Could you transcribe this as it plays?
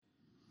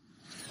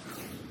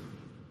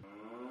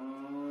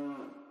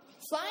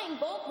Flying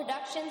Bull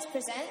Productions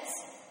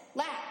presents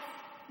Laugh,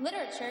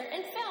 Literature,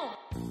 and Film.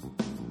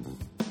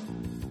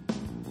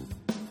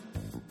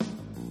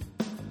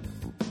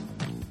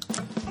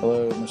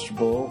 Hello, Mr.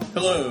 Bull.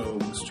 Hello,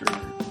 Mr.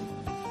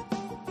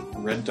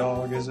 Red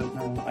Dog, is it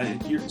now?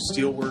 You're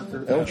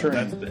Steelworker?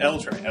 L-Train.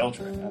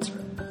 L-Train, that's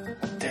right.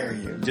 How dare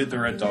you? Did the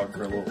Red Dog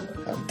for a little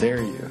bit. How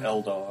dare you?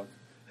 L-Dog.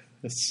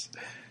 This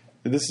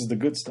is the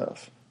good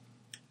stuff.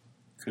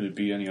 Could it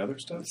be any other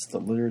stuff? It's the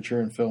Literature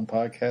and Film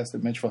podcast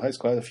at Mitchell High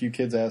School. I had a few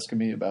kids asking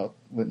me about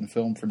lit and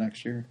film for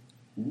next year.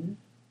 Mm-hmm.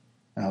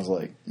 And I was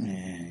like,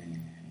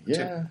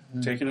 yeah.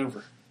 Taking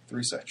over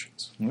 3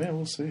 sections. Yeah,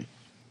 we'll see.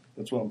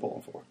 That's what I'm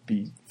pulling for.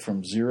 Be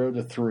from 0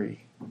 to 3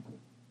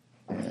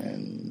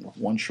 in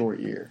one short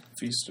year.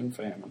 Feast and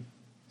famine.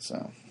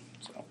 So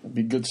it'd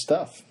be good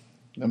stuff.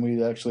 Then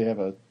we'd actually have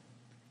a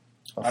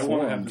I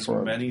want to have as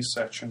for many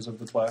sections of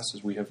the class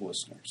as we have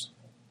listeners.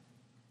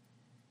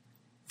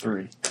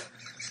 3.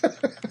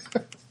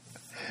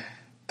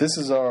 This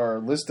is our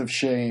List of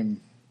Shame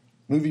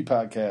movie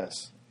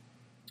podcast.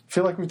 I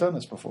feel like we've done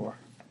this before.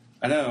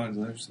 I know, and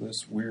there's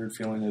this weird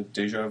feeling of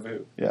deja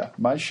vu. Yeah,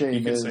 my shame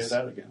You can is... say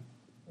that again.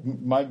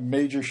 My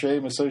major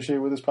shame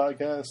associated with this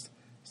podcast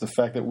is the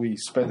fact that we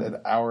spent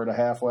an hour and a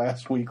half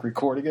last week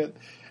recording it,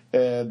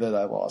 and then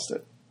I lost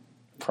it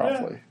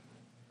promptly. Yeah.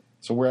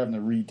 So we're having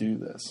to redo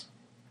this.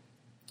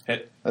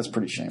 Hey, that's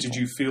pretty shameful. Did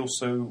you feel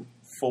so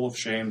full of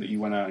shame that you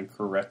went out and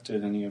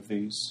corrected any of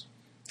these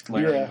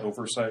glaring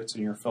oversights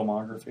in your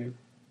filmography?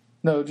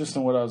 No, just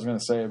in what I was going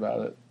to say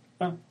about it.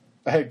 Huh.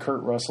 I had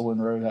Kurt Russell in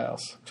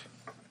Roadhouse.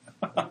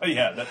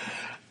 Yeah,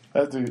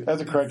 that's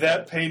a correct.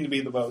 That pained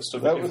me the most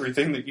of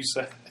everything that you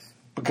said.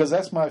 Because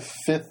that's my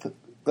 5th.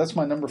 That's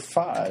my number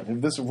 5.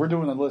 If we're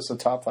doing a list of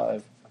top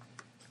 5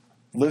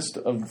 list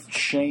of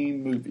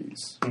shame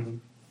movies. Mm-hmm.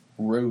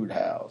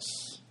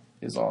 Roadhouse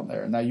is on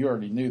there. Now you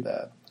already knew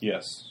that.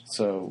 Yes.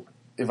 So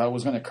if I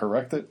was going to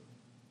correct it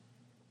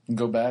and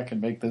go back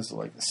and make this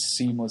like a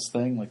seamless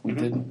thing, like we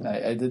didn't,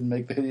 I didn't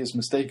make the hideous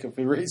mistake of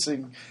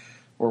erasing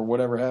or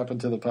whatever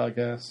happened to the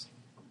podcast,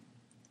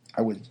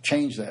 I would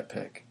change that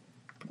pick.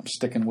 But I'm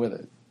sticking with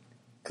it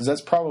because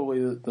that's probably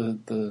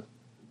the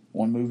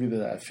one movie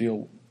that I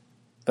feel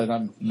that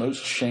I'm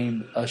most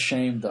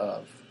ashamed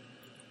of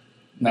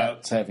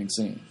not having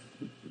seen.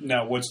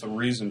 Now, what's the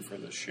reason for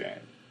this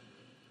shame?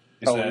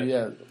 Is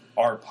that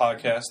our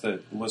podcast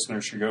that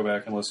listeners should go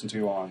back and listen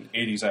to on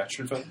 80s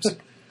action films?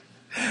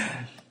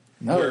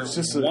 No, where it's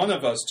just one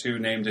of us two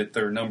named it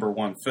their number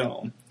 1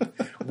 film.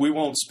 We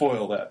won't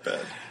spoil that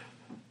bit.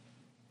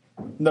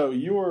 No,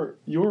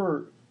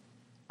 your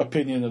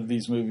opinion of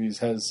these movies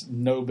has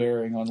no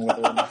bearing on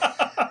whether or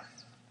not...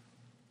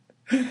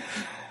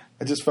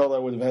 I just felt I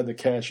would have had to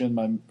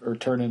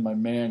turn in my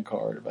man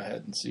card if I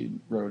hadn't seen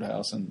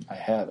Roadhouse, and I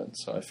haven't,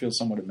 so I feel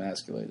somewhat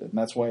emasculated, and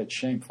that's why it's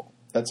shameful.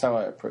 That's how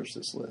I approach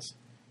this list.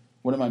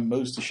 What am I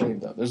most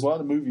ashamed of? There's a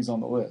lot of movies on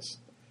the list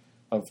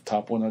of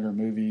top 100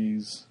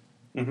 movies.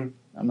 Mm-hmm.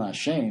 I'm not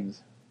ashamed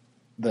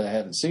that I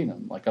haven't seen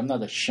them. Like, I'm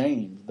not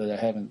ashamed that I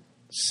haven't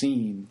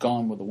seen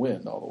Gone with the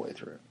Wind all the way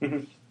through.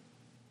 Mm-hmm.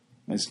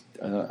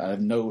 I have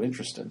no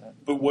interest in that.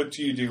 But what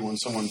do you do when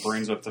someone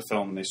brings up the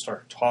film and they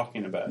start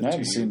talking about it? I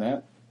haven't seen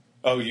that.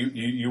 Oh,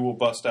 you will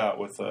bust out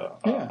with, I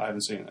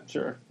haven't seen it.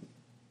 Sure.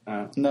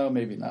 No,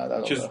 maybe not.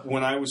 I don't know.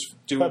 When I was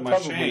doing my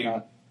shame,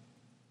 not.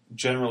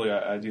 Generally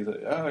I do the,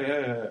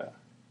 yeah.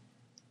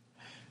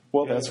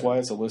 Well, that's why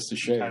it's a list of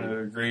shame. I kind of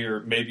agree, or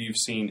maybe you've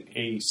seen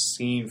a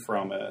scene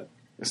from it.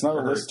 It's not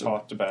a list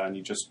talked about, and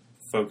you just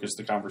focus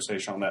the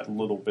conversation on that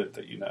little bit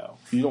that you know.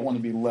 You don't want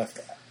to be left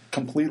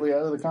completely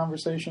out of the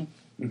conversation.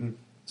 Mm-hmm.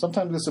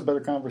 Sometimes it's a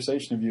better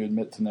conversation if you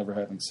admit to never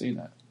having seen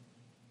it.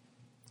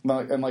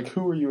 And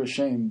who are you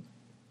ashamed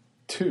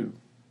to?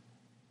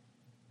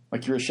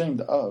 Like, you're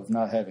ashamed of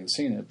not having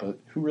seen it, but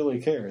who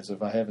really cares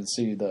if I haven't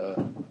seen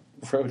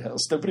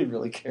Roadhouse? Nobody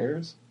really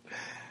cares,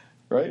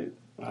 right?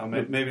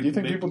 Maybe. Do you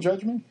think people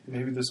judge me?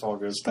 Maybe this all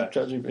goes Stop back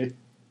judging me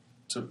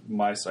to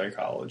my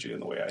psychology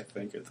and the way I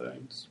think of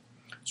things.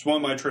 So one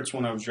of my tricks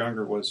when I was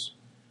younger was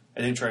I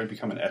didn't try to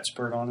become an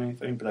expert on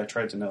anything, but I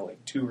tried to know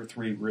 2 or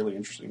 3 really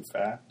interesting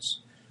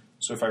facts.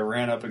 So if I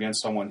ran up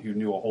against someone who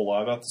knew a whole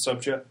lot about the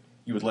subject,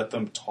 you would let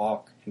them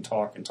talk and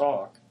talk and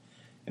talk,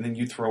 and then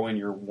you throw in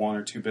your 1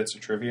 or 2 bits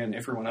of trivia, and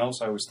everyone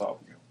else I always thought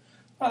would go,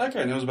 oh, that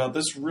guy knows about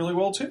this really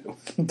well too.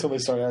 Until they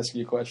start asking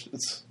you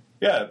questions.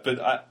 Yeah,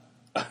 but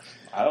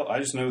I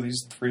just know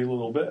these 3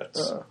 little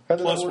bits,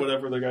 plus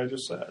whatever the guy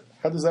just said.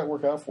 How does that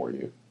work out for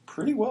you?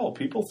 Pretty well.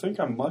 People think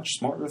I'm much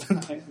smarter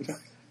than I am.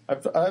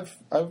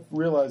 I've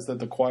realized that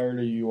the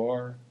quieter you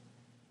are,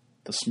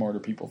 the smarter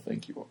people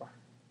think you are.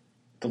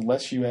 The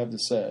less you have to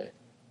say.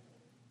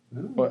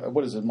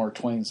 What is it? Mark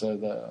Twain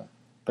said,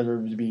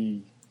 better to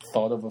be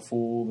thought of a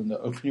fool than to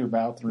open your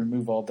mouth and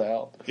remove all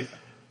doubt.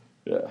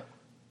 Yeah.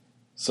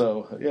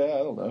 So, I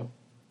don't know.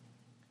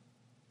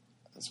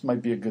 This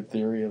might be a good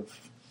theory of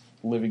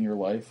living your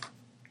life.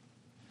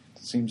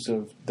 It seems to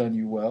have done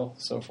you well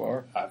so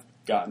far. I've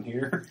gotten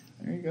here.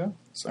 There you go.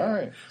 All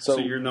right. So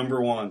you're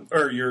number 1,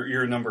 or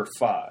you're number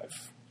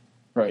 5.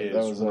 Right, is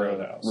that was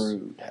Roadhouse.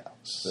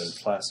 Roadhouse. The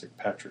classic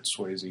Patrick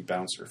Swayze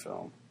bouncer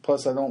film.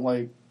 Plus, I don't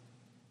like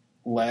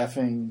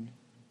laughing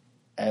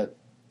at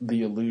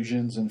the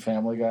illusions in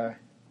Family Guy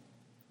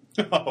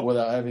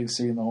without having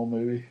seen the whole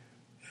movie.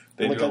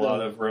 They Look do a at lot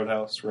the- of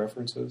Roadhouse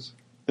references.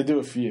 They do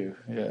a few,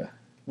 yeah.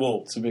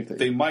 Well, It's a big thing.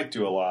 they might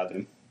do a lot,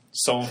 and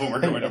some of them are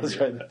going over That's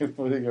your right. head. They're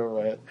putting over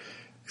my head.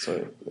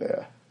 So,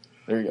 yeah.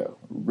 There you go.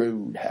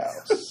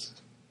 Roadhouse.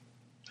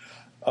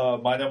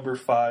 My number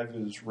 5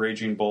 is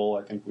Raging Bull.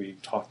 I think we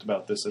talked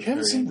about this at You the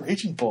haven't very seen end.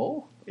 Raging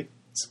Bull?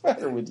 What's the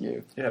matter with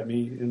you? Yeah,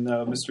 me and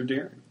Mr.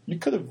 Deering. You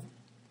could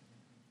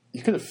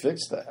have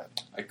fixed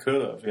that. I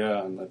could have,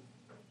 yeah, and it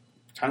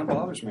kind of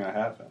bothers me I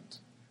haven't.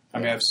 I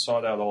mean, I've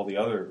sought out all the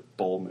other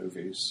Bull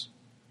movies.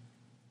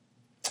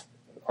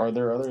 Are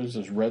there others?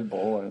 There's Red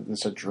Bull.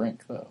 It's a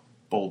drink, though.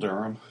 Bull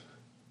Durham.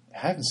 I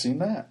haven't seen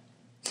that.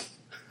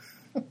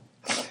 I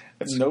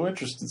have no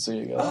interest in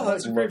seeing it. Oh,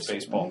 that's a I great love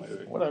baseball it.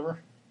 movie.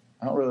 Whatever.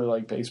 I don't really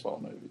like baseball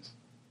movies.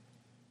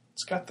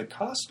 It's got the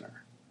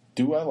Costner.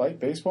 Do I like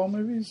baseball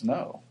movies?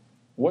 No.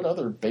 What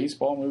other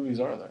baseball movies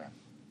are there?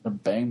 Or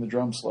Bang the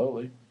Drum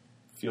Slowly.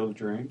 Field of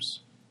Dreams.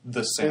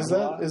 The Is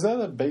Sandlot.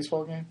 that a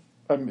baseball game?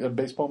 A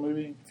baseball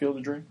movie? Field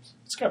of Dreams?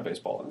 It's got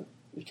baseball in it.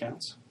 It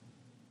counts.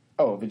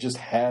 Oh, if it just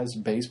has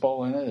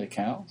baseball in it, it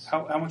counts?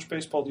 How much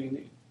baseball do you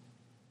need?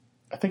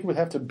 I think it would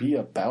have to be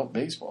about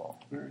baseball.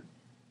 All right.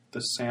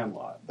 The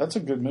Sandlot. That's a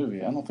good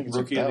movie. I don't think it's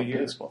Rookie of about the Year.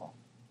 baseball.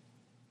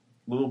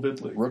 Little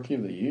Bidley. Rookie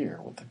of the Year.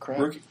 What the crap?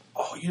 Rookie.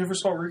 Oh, you never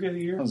saw Rookie of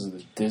the Year? Was it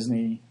the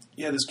Disney?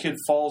 Yeah, this kid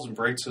falls and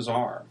breaks his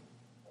arm.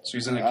 So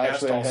he's in a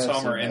cast Actually, I all have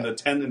summer, seen and that.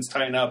 the tendons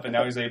tighten up, and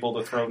now he's able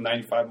to throw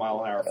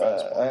 95-mile-an-hour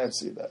fastball. I have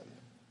seen that.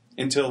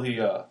 Until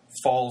he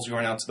falls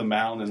going out to the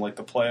mound in like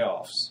the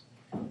playoffs,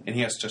 and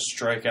he has to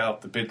strike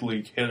out the big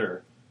league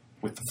hitter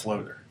with the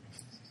floater.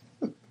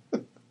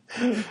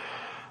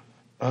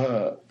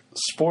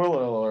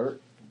 Spoiler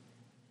alert.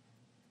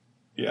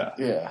 Yeah,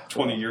 Yeah.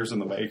 20 years in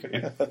the making.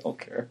 I don't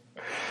care.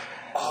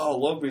 Oh,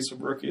 love me some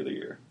Rookie of the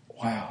Year.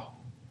 Wow.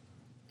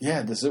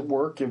 Yeah, does it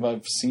work if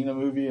I've seen a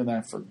movie and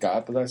I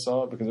forgot that I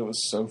saw it because it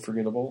was so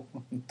forgettable?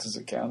 Does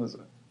it count as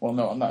it? Well,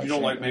 no, I'm not. You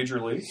don't like ashamed. Major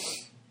League?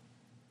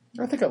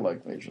 I think I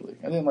like Major League.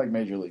 I didn't like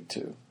Major League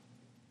 2.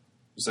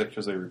 Is that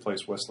because they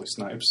replaced Wesley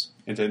Snipes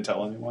and didn't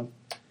tell anyone?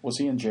 Was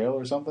he in jail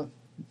or something?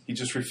 He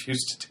just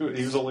refused to do it.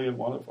 He was only in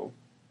one of them.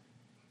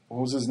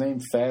 What was his name?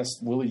 Fast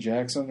Willie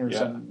Jackson or Yeah.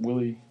 something?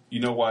 Willie. You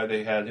know why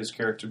they had his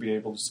character be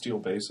able to steal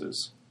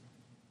bases?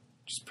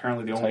 Just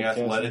apparently the only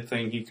Typecasting? athletic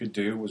thing he could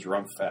do was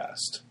run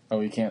fast.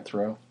 Oh, he can't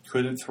throw.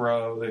 Couldn't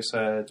throw, they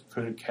said.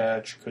 Couldn't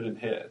catch. Couldn't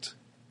hit.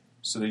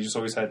 So they just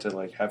always had to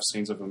like have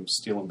scenes of him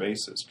stealing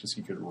bases because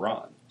he could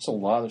run. It's a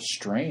lot of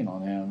strain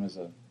on him as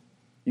a.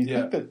 You Yeah.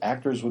 think that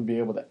actors would be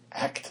able to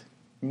act?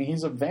 I mean,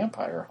 he's a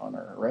vampire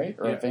hunter, right?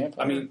 Or a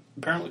vampire. I mean,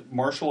 apparently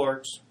martial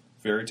arts,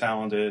 very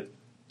talented,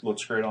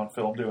 looks great on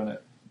film doing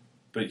it.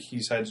 But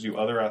he's had to do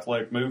other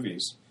athletic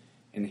movies,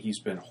 and he's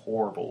been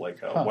horrible. Like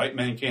White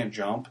Men Can't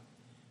Jump.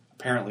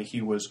 Apparently,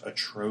 he was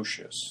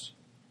atrocious,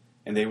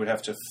 and they would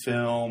have to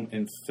film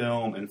and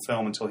film and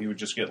film until he would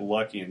just get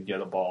lucky and get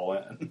a ball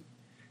in.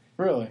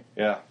 Really?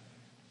 Yeah.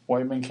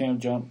 White man can't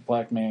jump,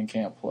 black man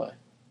can't play.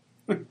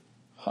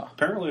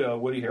 Apparently,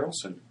 Woody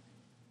Harrelson,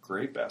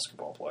 great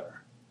basketball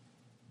player.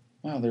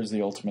 Oh, there's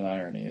the ultimate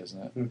irony,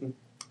 isn't it? Mm-hmm.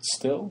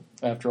 Still,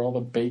 after all the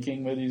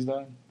baking that he's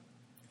done,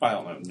 I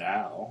don't know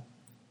now.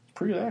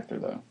 pretty good actor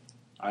though.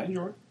 I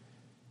enjoy it.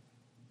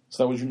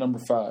 So that was your number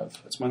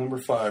 5, That's my number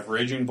 5,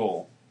 Raging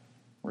Bull.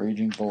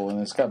 Raging Bull,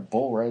 and it's got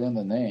bull right in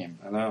the name.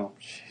 I know.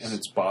 And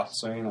it's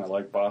boxing. I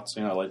like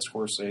boxing. I like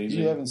Scorsese.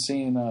 You haven't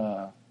seen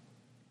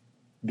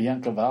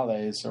Bianca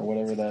Valles or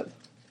whatever that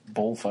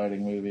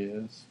bullfighting movie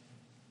is.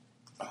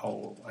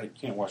 Oh, I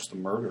can't watch the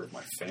murder of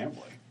my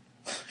family.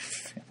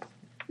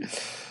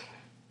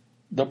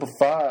 Number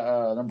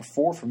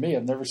 4 for me.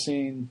 I've never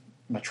seen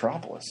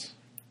Metropolis.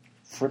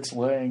 Fritz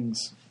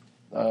Lang's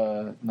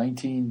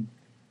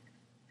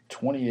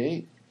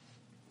 1928.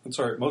 That's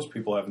all right. Most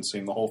people haven't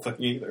seen the whole thing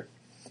either.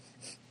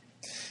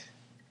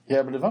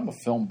 Yeah, but if I'm a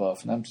film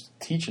buff and I'm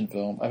teaching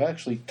film, I've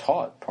actually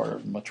taught part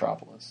of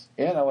Metropolis.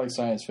 And I like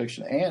science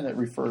fiction, and it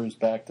refers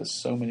back to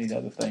so many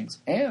other things.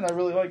 And I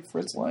really like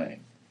Fritz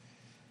Lang.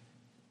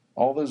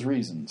 All those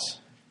reasons,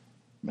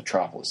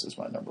 Metropolis is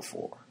my number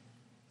 4.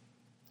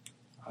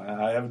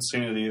 I haven't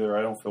seen it either.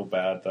 I don't feel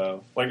bad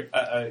though. Like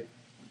I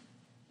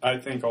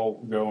think I'll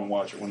go and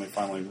watch it when they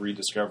finally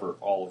rediscover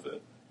all of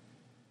it.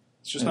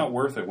 It's just not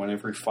worth it when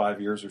every 5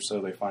 years or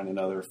so they find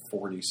another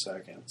 40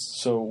 seconds.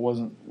 So it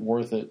wasn't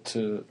worth it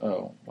to...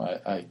 Oh,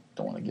 I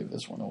don't want to give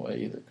this one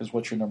away either, because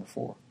what's your number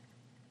 4?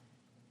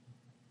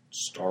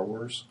 Star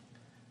Wars.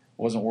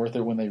 Wasn't worth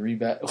it when they went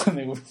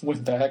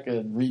back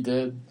and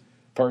redid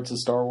parts of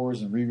Star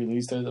Wars and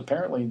re-released it.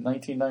 Apparently,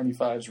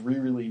 1995's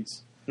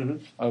re-release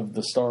of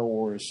the Star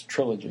Wars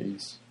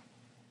trilogies,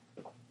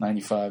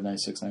 95,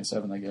 96,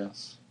 97, I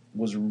guess,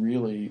 was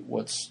really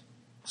what's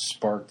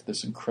sparked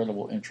this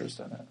incredible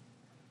interest in it.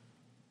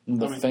 And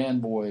the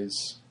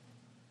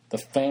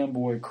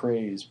fanboy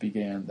craze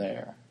began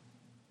there.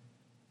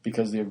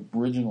 because the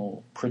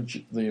original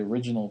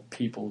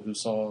people who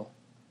saw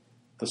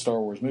the Star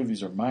Wars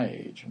movies are my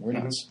age. We're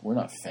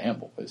not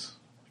fanboys.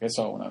 I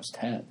saw it when I was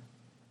 10.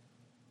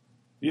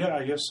 Yeah,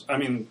 I guess. I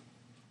mean,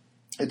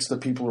 it's the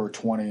people who are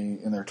 20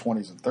 in their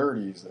 20s and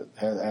 30s that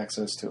had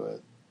access to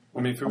it.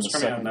 I mean, if it was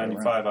coming out in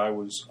 95, I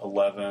was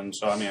 11.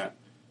 So, I mean,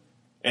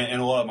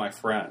 and a lot of my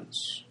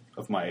friends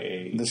of my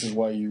age. This is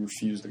why you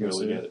refuse to go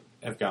see it?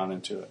 Have gone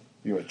into it.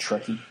 You a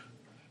Trekkie?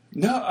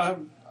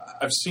 No,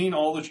 I've seen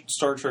all the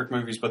Star Trek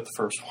movies but the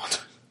first one.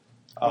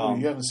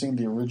 You haven't seen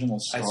the original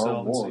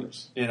Star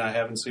Wars? And I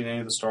haven't seen any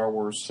of the Star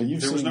Wars. So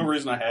there was no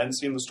reason I hadn't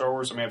seen the Star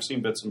Wars. I mean, I've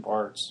seen bits and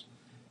parts.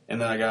 And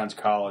then I got into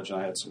college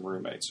and I had some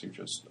roommates who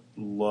just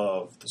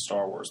loved the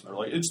Star Wars. And they're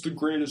like, it's the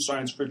greatest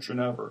science fiction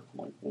ever.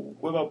 I'm like, well,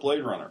 what about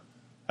Blade Runner?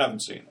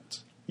 Haven't seen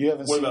it. You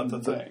haven't what seen about The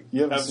Thing?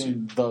 You haven't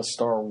seen The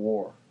Star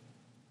War?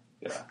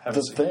 Yeah,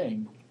 The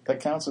Thing? That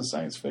counts as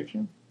science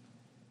fiction?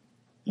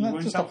 Isn't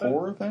that just a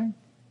horror thing?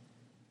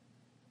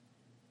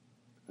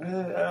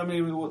 I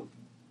mean,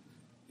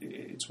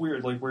 it's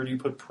weird. Like, where do you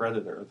put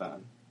Predator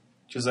then?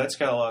 Because that's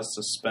got a lot of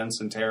suspense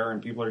and terror,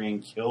 and people are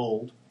getting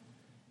killed.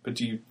 But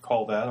do you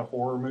call that a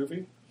horror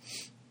movie?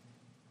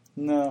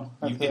 No,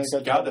 it's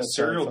got a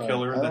serial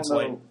killer that's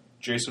like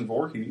Jason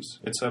Voorhees,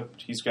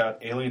 except he's got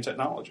alien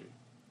technology.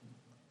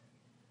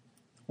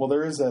 Well,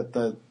 there is that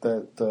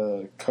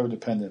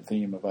codependent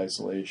theme of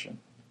isolation.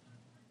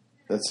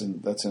 That's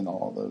in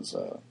all those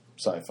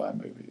sci-fi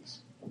movies.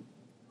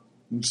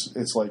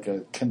 It's like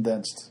a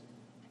condensed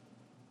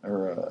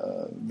or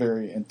a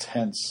very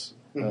intense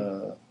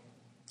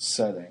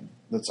setting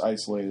that's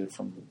isolated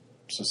from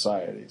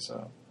society.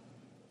 So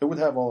it would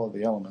have all of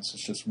the elements.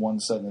 It's just one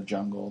set in the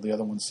jungle, the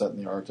other one set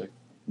in the Arctic.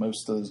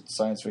 Most of the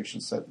science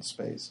fiction set in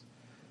space.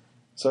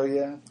 So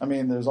yeah, I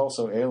mean, there's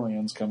also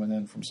aliens coming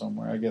in from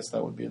somewhere. I guess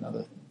that would be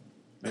another.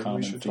 Maybe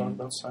we should talk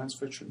about science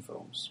fiction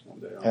films one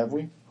day. Have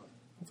we?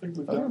 I think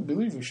we've I don't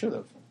believe we should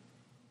have.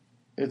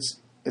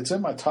 It's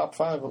in my top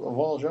 5 of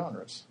all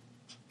genres.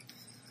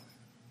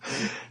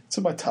 It's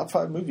in my top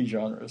 5 movie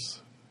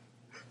genres.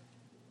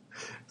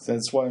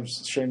 That's why I'm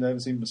ashamed I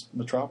haven't seen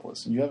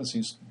Metropolis. And you haven't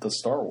seen The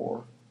Star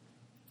Wars.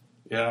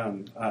 Yeah,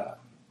 and not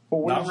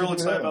real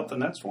excited about the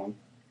next one.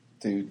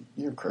 Dude,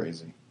 you're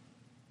crazy.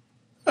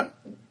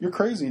 You're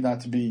crazy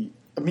not to be...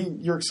 I mean,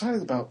 you're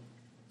excited about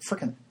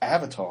freaking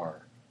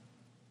Avatar.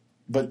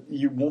 But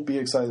you won't be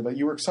excited about...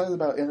 You were excited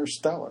about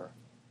Interstellar.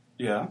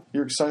 Yeah.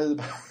 You're excited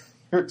about...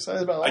 You're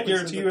excited about... I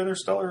guarantee you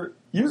Interstellar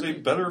is a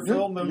better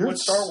film than what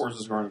Star Wars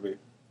is going to be.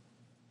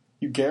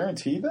 You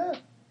guarantee that?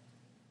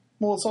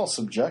 Well, it's all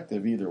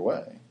subjective either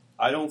way.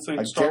 I don't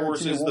think Star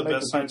Wars is the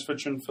best science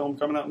fiction film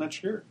coming out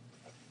next year.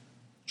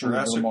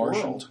 Jurassic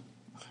World.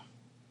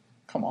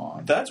 Come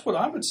on. That's what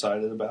I'm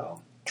excited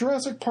about.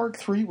 Jurassic Park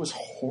 3 was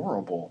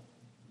horrible.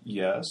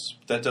 Yes.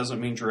 That doesn't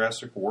mean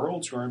Jurassic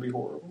World's going to be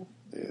horrible.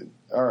 Dude,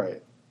 all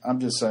right. I'm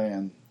just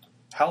saying.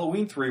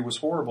 Halloween 3 was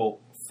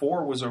horrible.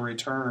 4 was a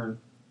return.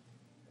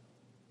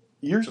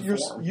 You're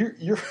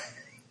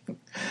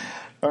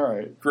all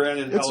right.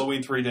 Granted,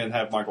 Halloween 3 didn't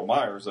have Michael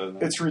Myers in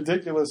it. It's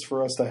ridiculous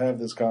for us to have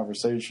this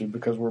conversation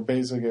because we're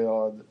basing it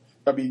on...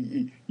 I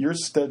mean, you're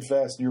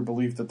steadfast in your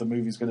belief that the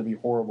movie's going to be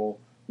horrible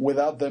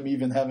without them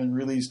even having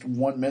released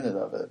 1 minute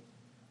of it.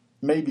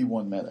 Maybe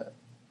 1 minute.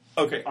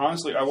 Okay,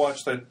 honestly, I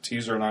watched that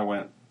teaser and I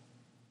went...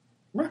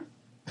 Meh.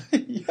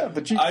 Yeah,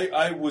 but you...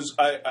 I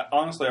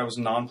honestly, I was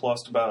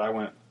nonplussed about it. I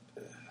went...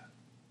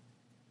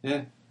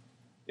 Yeah.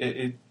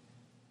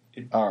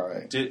 All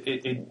right.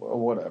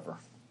 Whatever.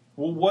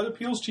 Well, what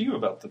appeals to you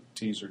about the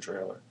teaser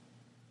trailer?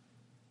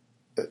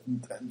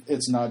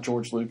 It's not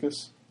George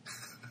Lucas.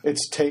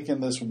 It's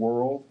taken this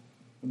world,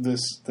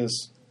 this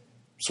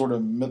sort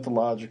of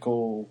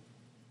mythological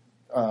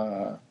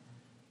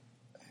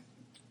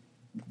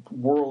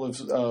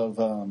world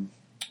of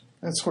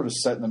it's sort of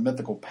set in a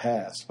mythical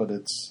past, but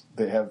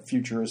they have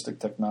futuristic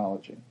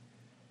technology.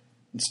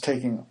 It's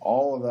taking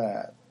all of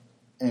that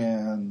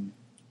and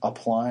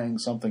applying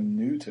something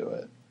new to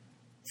it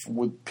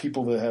with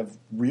people that have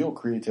real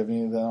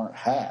creativity that aren't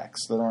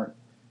hacks, that aren't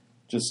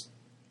just...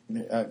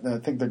 I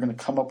think they're going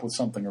to come up with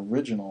something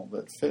original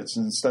that fits,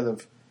 and instead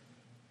of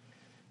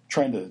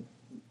trying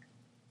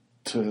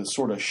to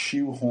sort of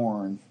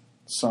shoehorn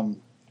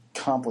some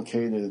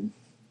complicated,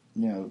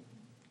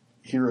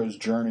 hero's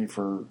journey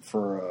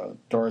for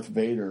Darth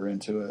Vader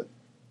into it,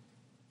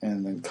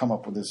 and then come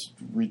up with this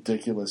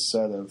ridiculous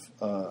set of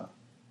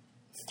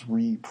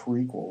 3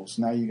 prequels.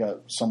 Now you got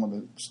someone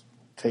that's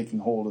taking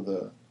hold of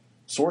the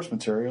source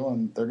material,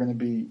 and they're going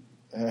to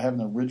have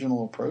an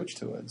original approach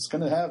to it. It's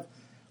going to have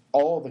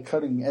all the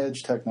cutting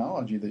edge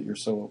technology that you're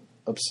so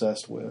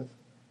obsessed with.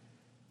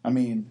 I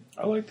mean,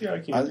 I like the eye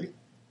candy.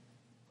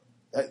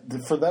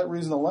 For that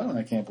reason alone,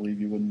 I can't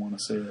believe you wouldn't want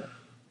to see it.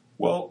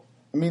 Well,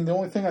 I mean, the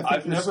only thing I think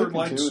I've never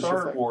liked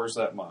Star Wars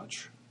that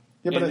much.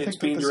 Yeah, but I think it's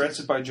being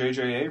directed by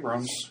J.J.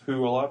 Abrams,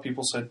 who a lot of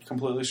people said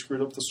completely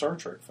screwed up the Star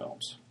Trek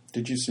films.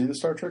 Did you see the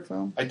Star Trek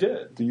film? I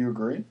did. Do you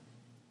agree?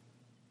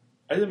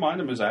 I didn't mind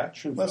them as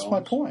action films. That's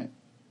my point.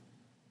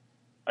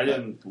 I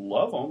didn't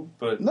love them,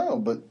 but... No,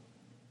 but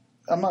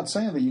I'm not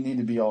saying that you need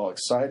to be all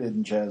excited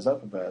and jazzed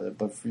up about it,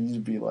 but for you to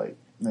be like,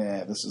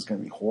 nah, this is going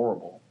to be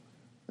horrible.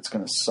 It's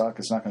going to suck.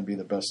 It's not going to be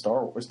the best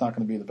Star Wars. It's not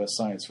going to be the best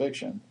science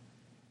fiction.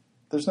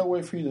 There's no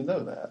way for you to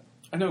know that.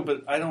 I know,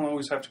 but I don't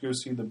always have to go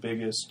see the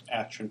biggest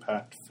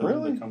action-packed film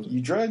Really? that comes.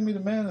 You dragged me to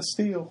Man of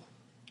Steel.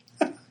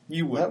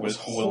 You went That was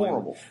with willing.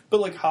 horrible. But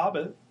like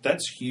Hobbit,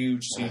 that's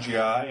huge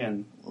CGI,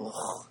 and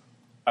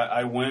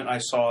I went. I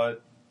saw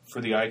it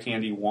for the eye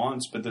candy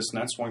once, but this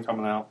next one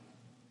coming out,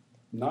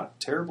 not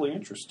terribly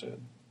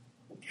interested.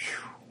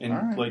 And All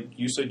right. like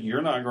you said,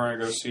 you're not going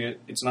to go see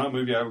it. It's not a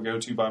movie I would go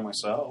to by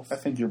myself. I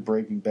think you're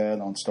Breaking Bad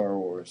on Star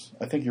Wars.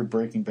 I think you're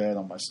Breaking Bad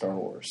on my Star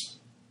Wars.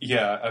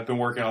 Yeah, I've been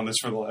working on this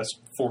for the last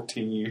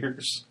 14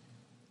 years.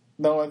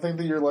 No, I think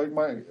that you're like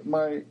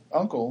my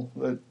uncle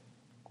that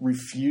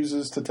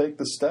refuses to take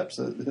the steps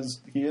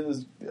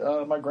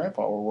that my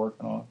grandpa were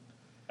working on.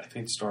 I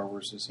think Star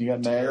Wars is He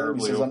got mad. He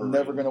terribly says, "I'm never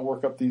overrated. going to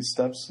work up these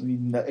steps."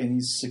 And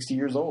he's 60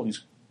 years old.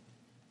 He's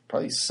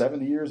probably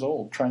 70 years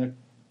old, trying to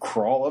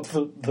crawl up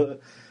the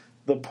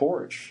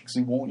porch because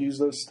he won't use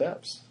those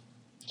steps.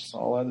 It's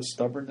all out of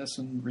stubbornness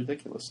and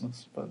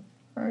ridiculousness. But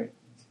all right,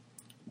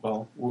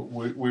 Well,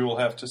 we will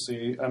have to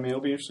see. I mean,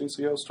 it'll be interesting to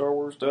see how Star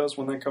Wars does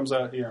when that comes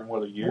out here in,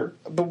 what, a year?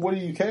 But what do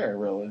you care,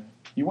 really?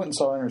 You went and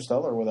saw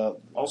Interstellar without...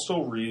 I'll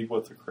still read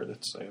what the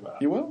critics say about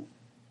it. You will?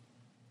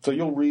 So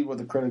you'll read what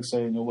the critics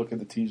say, and you'll look at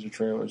the teaser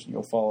trailers, and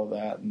you'll follow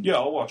that. And Yeah,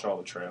 I'll watch all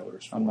the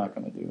trailers. I'm not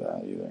going to do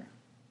that either.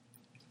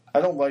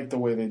 I don't like the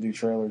way they do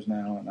trailers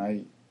now, and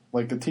I...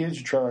 Like, the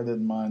teaser trailer I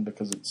didn't mind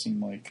because it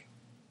seemed like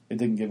it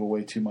didn't give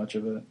away too much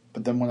of it.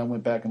 But then when I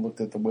went back and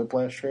looked at the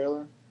Whiplash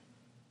trailer,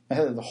 it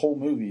had the whole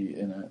movie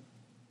in it.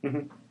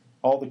 Mm-hmm.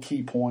 All the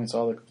key points,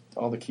 all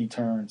the key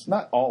turns.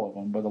 Not all of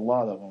them, but a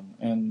lot of them.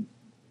 And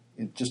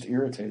it just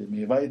irritated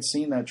me. If I had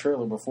seen that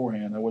trailer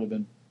beforehand, I would have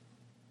been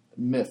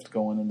miffed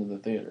going into the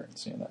theater and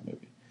seeing that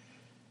movie.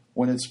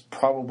 When it's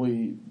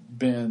probably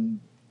been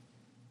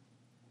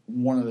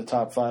one of the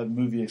top 5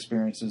 movie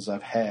experiences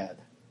I've had.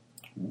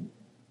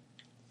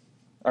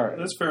 All right.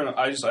 That's fair enough.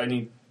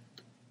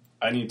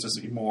 I need to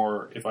see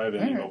more if I have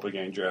any All right. hope of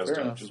getting jazzed Fair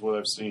up, enough. which is what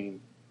I've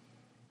seen.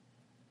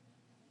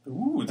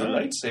 Ooh, the All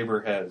right.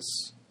 lightsaber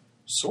has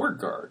sword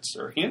guards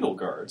or handle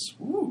guards.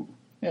 Ooh.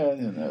 Yeah, I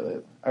didn't know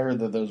that. I heard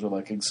that those were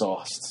like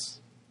exhausts.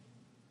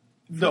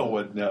 No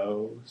one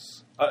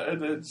knows.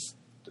 It's,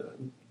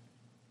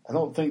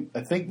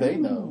 I think they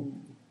know.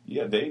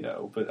 yeah, they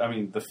know. But, I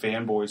mean, the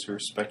fanboys who are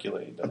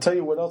speculating. I'll tell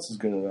you what else is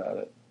good about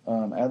it.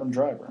 Adam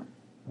Driver.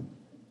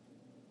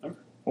 Okay.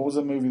 What was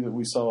the movie that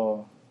we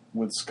saw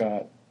with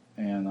Scott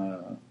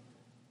and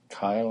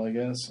Kyle, I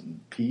guess, and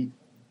Pete?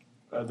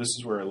 This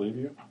is where I leave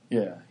you.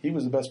 Yeah, he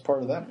was the best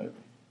part of that movie.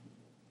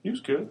 He was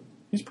good.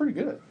 He's pretty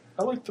good.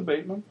 I like the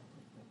Bateman.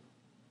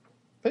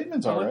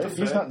 Bateman's I all like right. the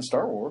He's Fed. not in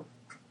Star Wars.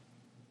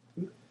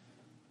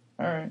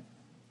 All right.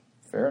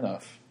 Fair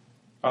enough.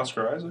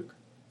 Oscar Isaac.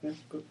 Yeah,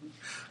 but,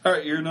 all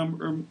right, you're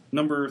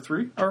number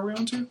 3. Are we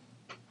on to?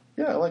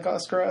 Yeah, I like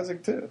Oscar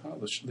Isaac, too. Oh,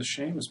 the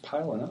shame is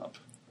piling up.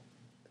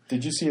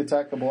 Did you see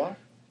Attack the Block?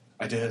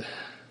 I did.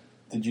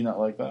 Did you not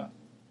like that?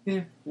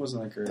 Yeah,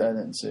 wasn't that great? I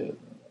didn't see it.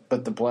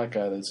 But the black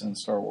guy that's in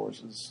Star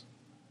Wars is...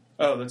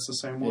 Oh, that's the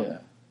same one? Yeah.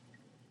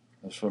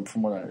 That's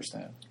from what I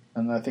understand.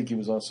 And I think he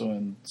was also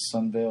in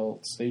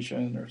Sunvale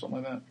Station or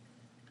something like that.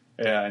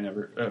 Yeah, I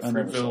never... I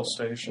never Fruitville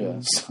saw it.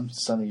 Station. Yeah,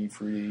 Sunny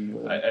Free.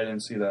 I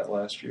didn't see that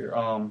last year.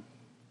 All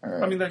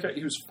right. I mean, that guy,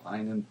 he was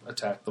fine in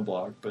Attack the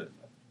Block, but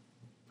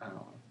I don't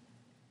know.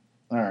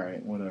 All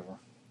right, whatever.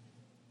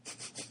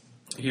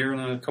 Here in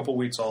a couple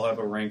weeks, I'll have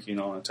a ranking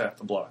on Attack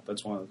the Block.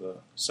 That's one of the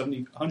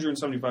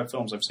 175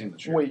 films I've seen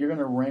this year. Wait, you're going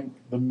to rank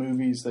the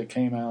movies that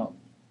came out?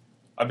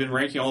 I've been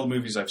ranking all the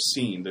movies I've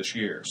seen this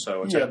year,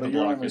 so Attack the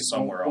Block is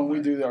somewhere when on we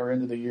there. do our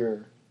end of the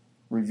year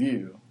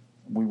review,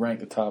 we rank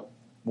the top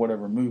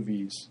whatever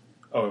movies.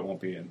 Oh, it won't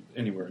be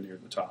anywhere near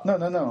the top. No.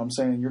 I'm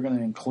saying you're going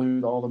to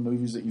include all the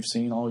movies that you've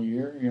seen all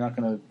year. You're not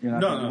going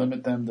to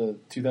limit them to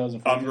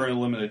 2014. I'm going to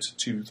limit it to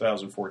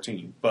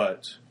 2014,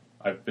 but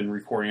I've been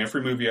recording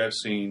every movie I've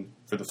seen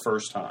for the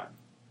first time.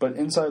 But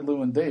Inside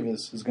Llewyn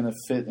Davis is going to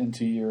fit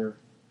into your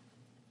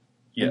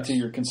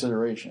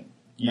consideration.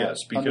 Yes,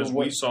 Now, because under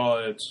what- we saw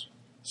it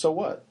So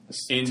what?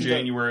 It's in 2000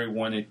 January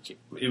when it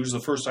was the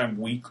first time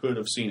we could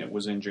have seen it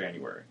was in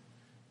January.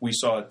 We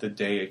saw it the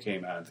day it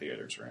came out in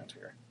theaters around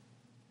here.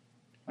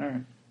 All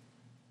right.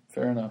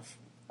 Fair enough.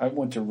 I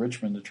went to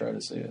Richmond to try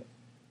to see it.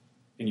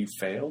 And you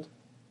failed?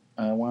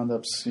 I wound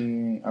up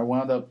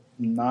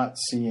not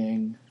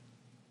seeing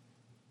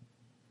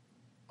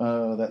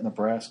that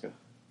Nebraska.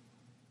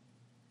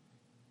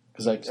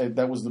 Because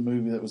that was the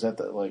movie that was at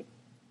the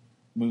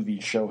movie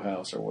show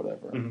house or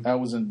whatever. Mm-hmm. I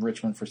was in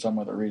Richmond for some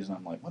other reason.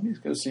 I'm like, let me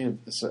go see if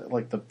it's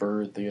like the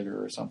Bird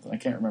Theater or something. I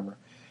can't remember.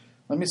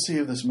 Let me see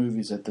if this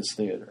movie's at this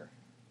theater.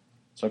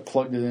 So I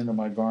plugged it into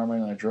my Garmin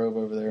and I drove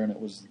over there and it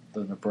was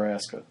the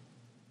Nebraska.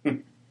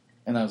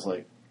 And I was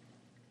like,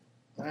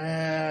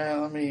 I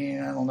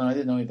don't know. I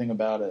didn't know anything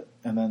about it.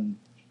 And then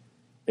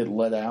it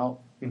let out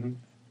Mm-hmm.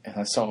 and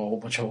I saw a whole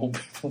bunch of old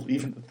people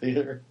leaving the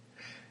theater.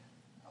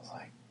 I was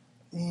like,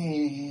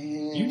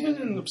 You did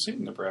end up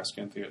seeing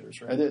Nebraska in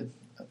theaters, right? I did.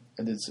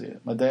 I did see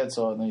it. My dad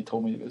saw it, and then he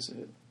told me to go see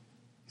it.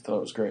 He thought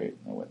it was great,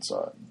 and I went and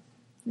saw it.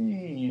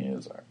 It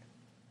was all right.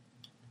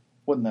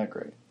 Wasn't that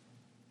great.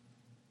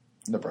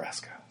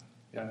 Nebraska.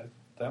 Yeah,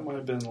 that might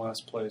have been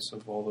last place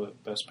of all the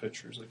best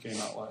pictures that came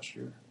out last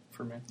year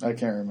for me. I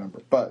can't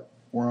remember. But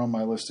we're on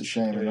my list of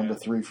shame, and number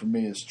 3 for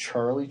me is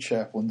Charlie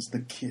Chaplin's The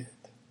Kid.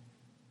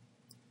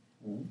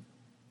 Ooh.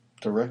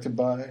 Directed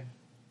by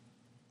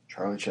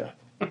Charlie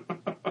Chaplin.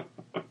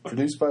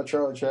 Produced by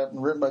Charlie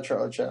Chaplin, written by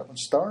Charlie Chaplin,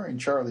 starring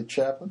Charlie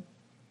Chaplin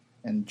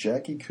and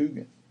Jackie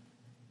Coogan.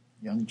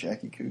 Young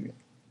Jackie Coogan.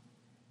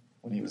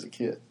 When he was a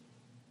kid.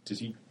 Did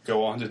he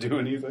go on to do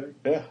anything?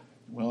 Yeah.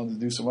 Went on to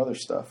do some other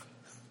stuff.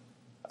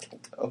 I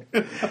don't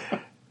know.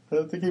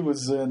 I think he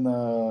was in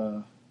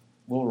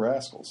Little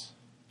Rascals.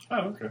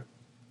 Oh, okay.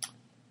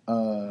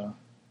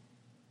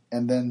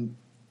 And then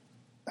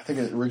I think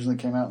it originally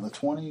came out in the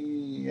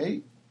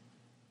 20,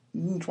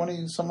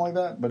 something like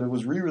that. But it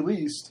was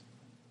re-released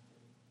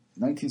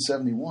in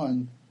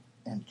 1971,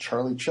 and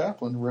Charlie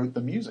Chaplin wrote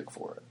the music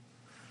for it.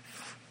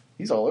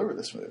 He's all over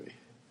this movie.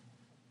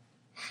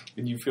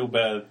 And you feel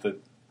bad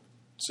that...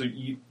 So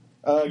you...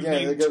 Yeah,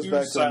 it goes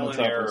back to the silent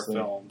era Metropolis thing.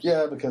 films.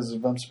 Yeah, because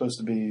if I'm supposed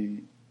to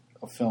be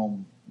a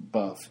film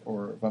buff,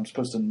 or if I'm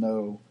supposed to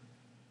know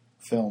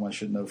film, I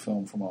should know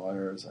film from all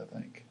eras, I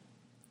think.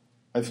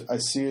 I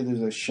see it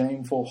as a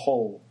shameful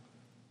hole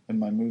in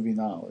my movie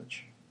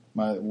knowledge.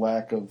 My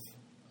lack of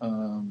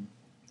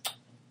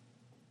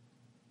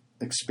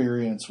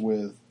experience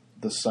with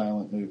the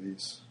silent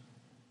movies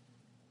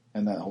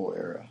and that whole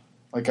era.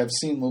 Like, I've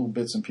seen little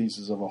bits and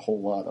pieces of a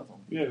whole lot of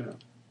them. Yeah.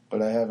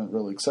 But I haven't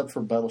really, except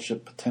for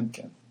Battleship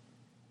Potemkin.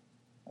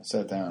 I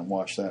sat down and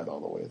watched that all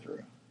the way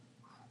through.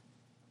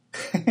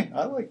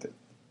 I liked it.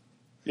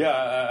 Yeah,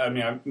 I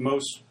mean,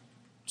 most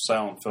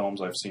silent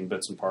films I've seen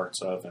bits and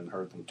parts of and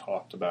heard them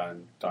talked about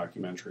in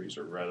documentaries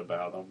or read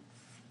about them.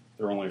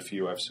 There are only a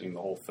few I've seen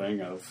the whole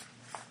thing of.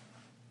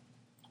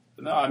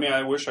 No, I mean,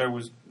 I wish I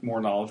was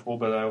more knowledgeable,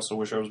 but I also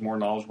wish I was more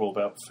knowledgeable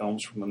about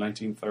films from the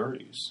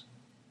 1930s.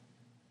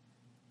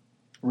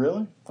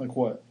 Really? Like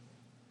what?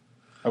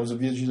 I Was a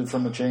Fugitive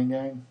from the Chain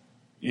Gang?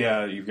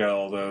 Yeah, you've got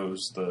all those,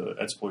 the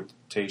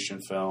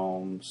exploitation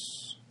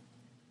films,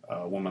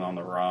 Woman on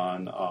the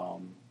Run,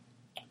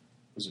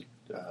 was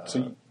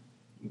it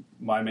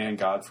My Man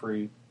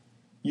Godfrey?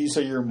 You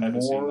say you're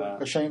more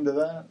ashamed of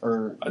that?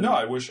 Or no,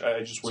 I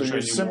just wish I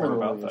knew more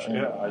about that.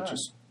 Yeah, right.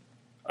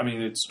 I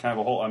mean, it's kind of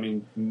a whole, I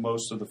mean,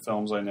 most of the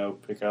films I know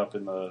pick up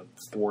in the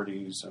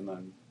 40s and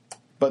then...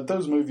 But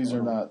those movies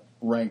are not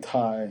ranked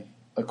high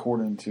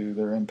according to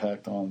their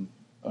impact on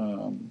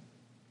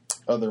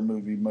other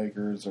movie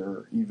makers,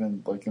 or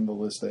even like in the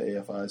list of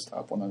AFI's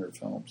top 100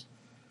 films.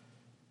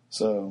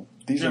 So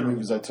these are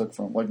movies I took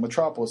from, like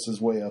Metropolis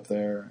is way up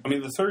there. I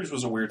mean, the 30s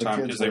was a weird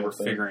time because they were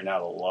figuring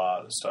out a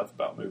lot of stuff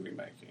about movie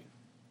making.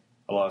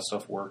 A lot of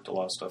stuff worked, a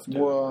lot of stuff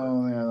didn't.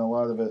 Well, yeah, a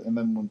lot of it, and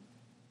then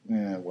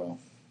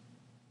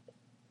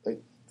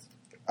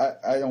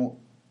I don't,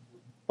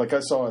 like, I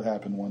saw it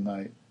happen one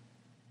night,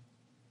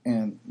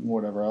 and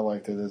whatever, I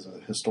liked it as a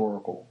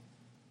historical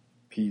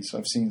piece.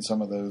 I've seen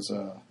some of those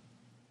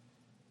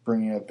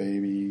Bringing Up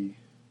Baby.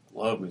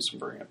 Love me some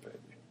Bringing Up Baby.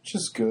 Which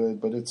is good,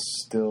 but it's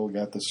still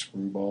got the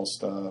screwball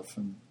stuff.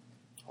 And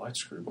I like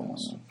screwballs.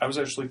 I was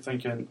actually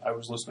thinking, I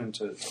was listening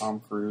to Tom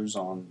Cruise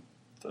on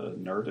the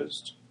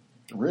Nerdist.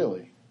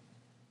 Really?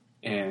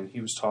 And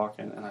he was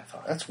talking, and I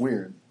thought... That's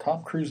weird.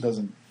 Tom Cruise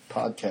doesn't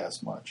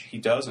podcast much. He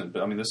doesn't,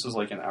 but I mean, this is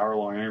like an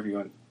hour-long interview,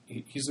 and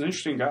he's an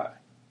interesting guy.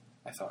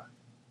 I thought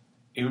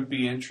it would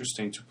be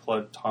interesting to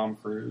plug Tom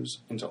Cruise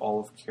into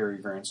all of Cary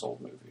Grant's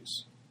old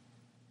movies.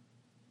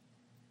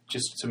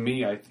 Just to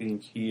me, I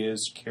think he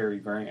is Cary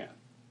Grant.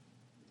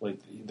 Like,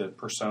 the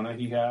persona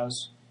he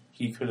has,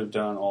 he could have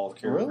done all of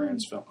Cary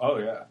Grant's film. Oh,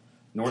 yeah.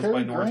 North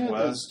by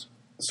Northwest.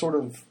 Sort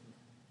of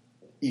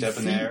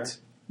debonair.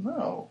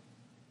 No.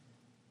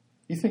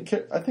 I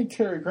think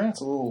Cary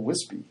Grant's a little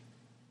wispy.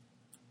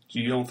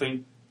 You don't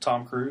think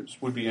Tom Cruise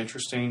would be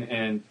interesting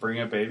in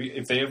Bring Up Baby?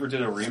 If they ever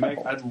did a remake,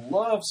 I'd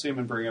love to see him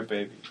in Bring Up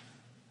Baby.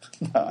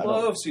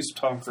 Love to see some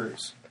Tom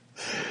Cruise.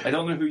 I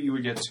don't know who you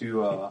would get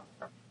to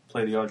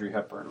play the Audrey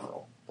Hepburn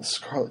role.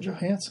 Scarlett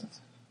Johansson.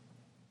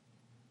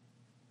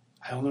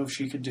 I don't know if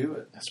she could do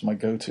it. That's my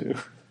go-to.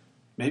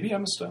 Maybe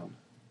Emma Stone.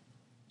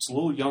 It's a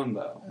little young,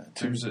 though.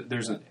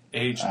 There's an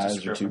age eyes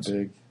discrepancy. are too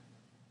big.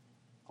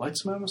 Like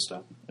some Emma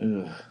Stone.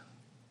 Ugh.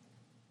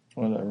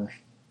 Whatever.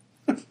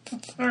 All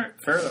right,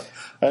 fair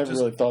enough. I haven't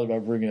really thought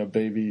about Bringing Up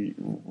Baby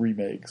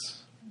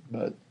remakes,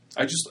 but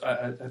I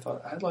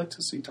thought I'd like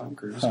to see Tom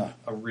Cruise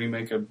a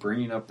remake of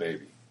Bringing Up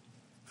Baby.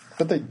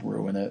 But they'd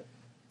ruin it.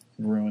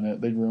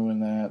 They'd ruin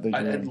that.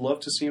 I'd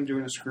love to see him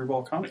doing a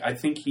screwball comedy. I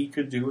think he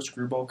could do a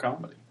screwball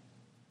comedy.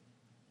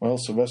 Well,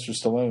 Sylvester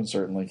Stallone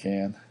certainly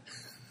can.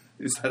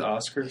 Is that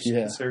Oscar's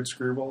considered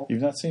screwball?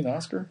 You've not seen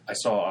Oscar? I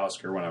saw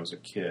Oscar when I was a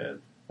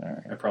kid. All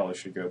right. I probably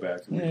should go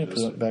back and put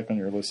it back on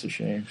your list of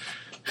shame.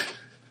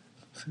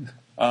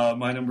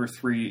 My number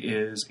 3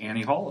 is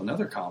Annie Hall,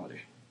 another comedy.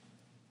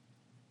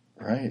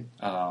 Right.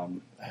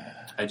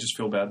 I just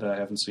feel bad that I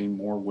haven't seen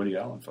more Woody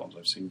Allen films.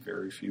 I've seen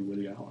very few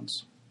Woody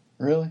Allens.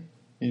 Really?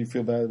 You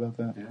feel bad about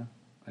that? Yeah.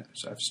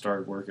 I've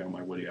started working on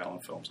my Woody Allen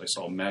films. I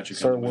saw Magic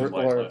Started, on the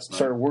Moonlight last night.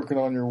 started working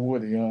on your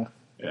Woody, huh?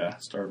 Yeah,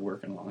 started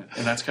working on it.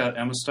 And that's got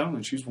Emma Stone,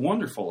 and she's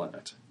wonderful in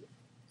it.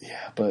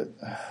 Yeah, but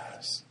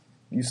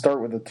you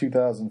start with a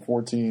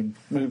 2014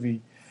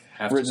 movie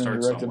written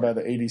and directed by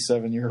the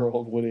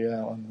 87-year-old Woody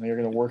Allen. And you're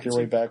going to work your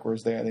way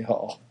backwards to Annie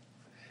Hall.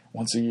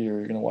 Once a year,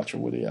 you're going to watch a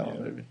Woody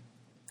Allen movie.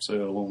 So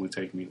it'll only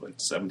take me like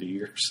 70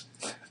 years.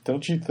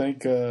 Don't you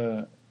think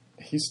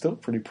he's still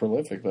pretty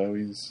prolific, though?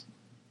 He's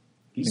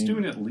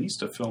doing at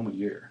least a film a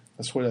year.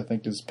 That's what I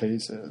think his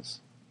pace is.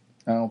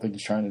 I don't think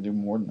he's trying to do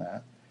more than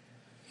that.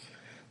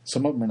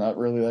 Some of them are not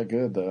really that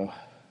good, though.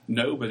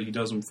 No, but he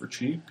does them for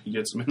cheap. He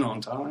gets them in on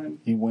time.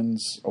 He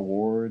wins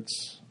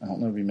awards. I don't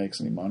know if he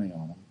makes any money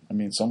on them. I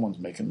mean, someone's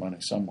making money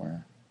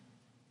somewhere.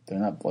 They're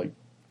not, like,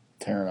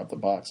 tearing up the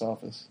box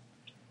office.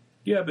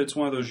 Yeah, but it's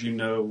one of those you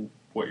know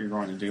what you're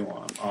going to do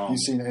on them. You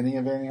seen any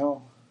of Annie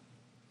Hall?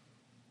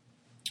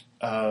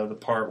 The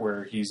part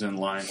where he's in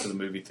line for the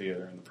movie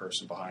theater and the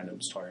person behind him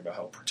is talking about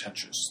how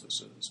pretentious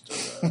this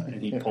is.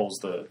 And he pulls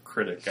the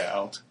critic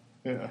out.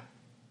 Yeah.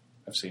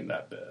 I've seen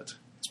that bit.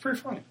 It's pretty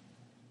funny.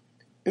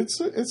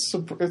 It's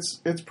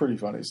pretty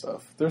funny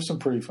stuff. There's some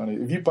pretty funny.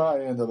 If you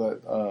buy into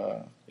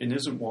that, And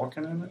isn't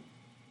Walken in it?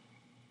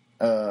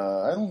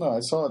 I don't know. I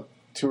saw it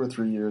 2 or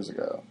 3 years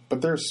ago,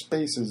 but there's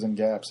spaces and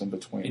gaps in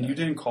between. And you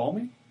didn't call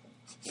me?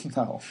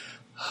 No,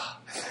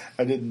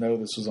 I didn't know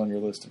this was on your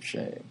list of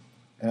shame,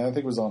 and I think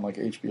it was on like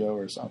HBO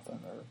or something.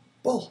 Or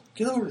Bull,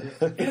 get over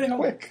there. Get it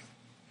quick,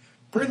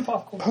 bring the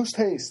popcorn. Post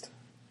haste.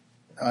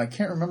 I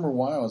can't remember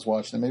why I was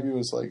watching it. Maybe it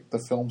was like the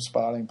Film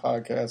Spotting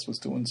podcast was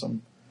doing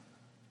some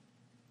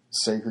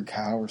Sacred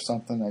Cow or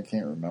something. I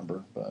can't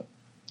remember, but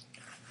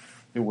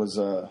it was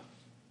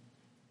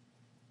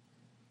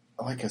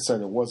like I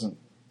said, it wasn't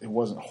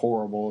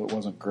horrible. It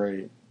wasn't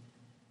great.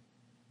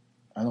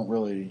 I don't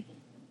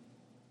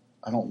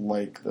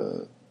like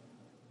the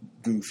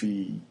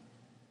goofy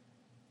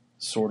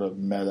sort of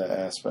meta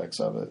aspects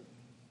of it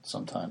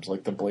sometimes,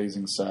 like the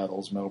Blazing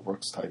Saddles, Mel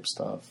Brooks type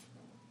stuff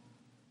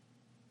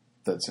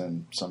that's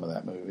in some of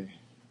that movie.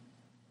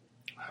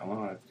 I don't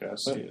know. I've got to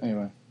see it.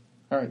 Anyway.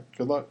 All right.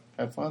 Good luck.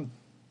 Have fun.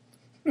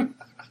 Was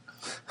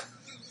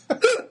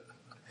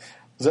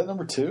that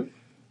number 2?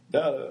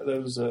 No,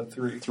 that was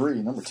 3.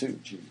 3. Number 2.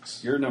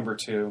 Jeez. You're number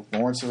 2.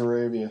 Lawrence of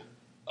Arabia.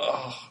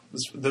 Oh,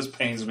 this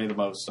pains me the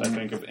most, I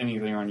think, of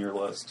anything on your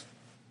list.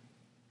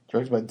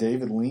 Directed by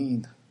David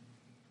Lean.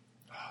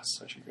 Oh,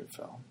 such a good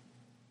film.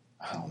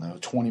 I don't know.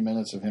 20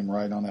 minutes of him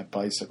riding on that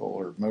bicycle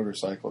or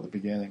motorcycle at the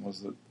beginning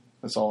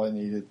that's all I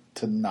needed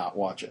to not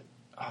watch it.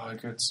 Oh,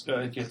 it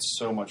gets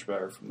so much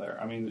better from there.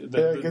 I mean,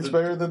 it gets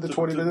better than the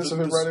 20 minutes of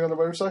him riding on the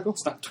motorcycle?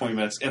 It's not 20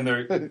 minutes. And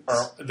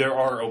there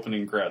are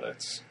opening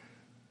credits.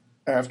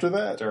 After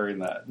that? During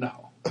that.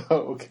 No.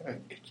 Oh, okay.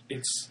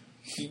 It's...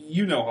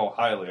 You know how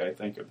highly I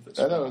think of this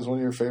film. I know. It's one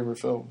of your favorite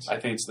films. I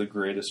think it's the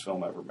greatest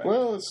film ever made.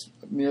 Well, it's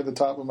near the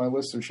top of my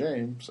list of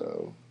shame,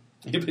 so...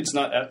 If it's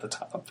not at the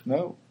top.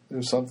 No.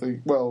 There's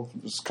something... Well,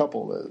 there's a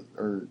couple that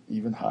are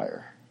even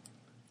higher.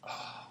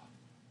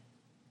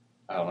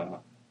 I don't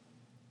know.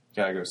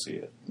 Gotta go see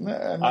it. I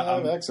mean, I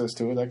have access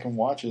to it. I can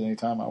watch it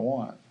anytime I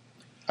want.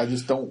 I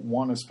just don't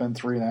want to spend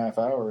 3.5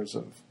 hours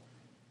of,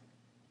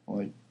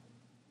 like,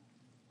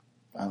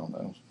 I don't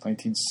know,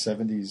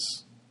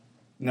 1970s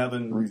now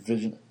then,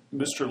 revision.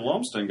 Mr.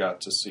 Lumsden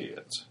got to see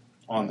it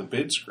on the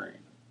big screen.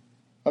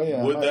 Oh,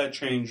 yeah. Would that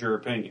change your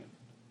opinion?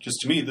 Because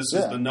to me, this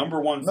is the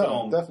number one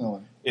film. No,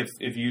 definitely.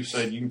 If you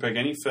said you can pick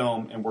any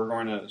film and we're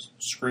going to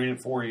screen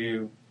it for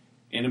you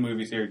in a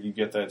movie theater, you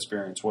get that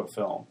experience. What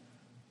film?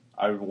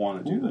 I would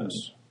want to do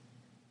this.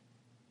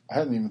 I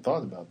hadn't even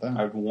thought about that.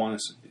 I would want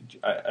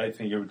to. I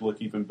think it would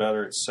look even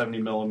better. It's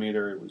 70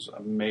 millimeter. It was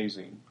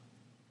amazing.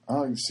 I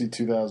like to see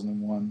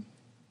 2001.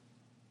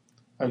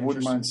 I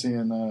wouldn't mind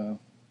seeing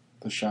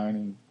The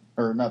Shining,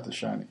 or not The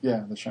Shining.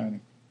 Yeah, The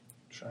Shining.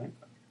 Shining.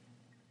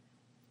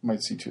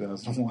 Might see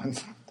 2001. I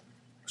was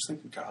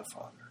thinking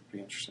Godfather would be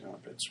interesting on a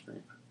big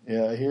screen.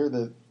 Yeah, I hear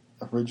that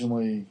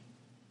originally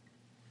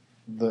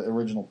the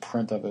original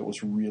print of it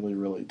was really,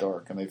 really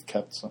dark, and they've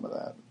kept some of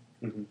that.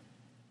 Mm-hmm.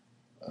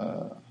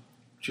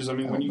 Because, I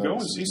mean, when you go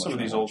and see some of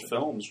these old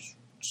films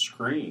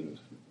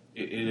screened,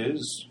 it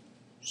is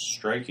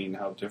striking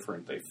how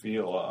different they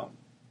feel.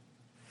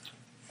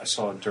 I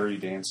saw Dirty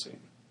Dancing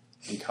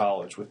in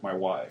college with my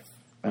wife.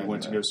 We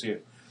went to go see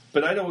it.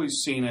 But I'd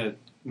always seen it.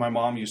 My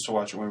mom used to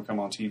watch it when it would come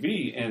on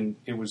TV, and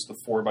it was the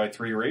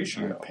 4:3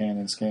 ratio. Pan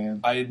and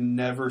scan. I had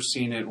never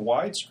seen it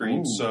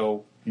widescreen,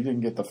 so... You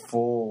didn't get the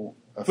full...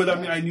 effect. But, I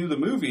mean, I knew the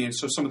movie, and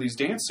so some of these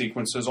dance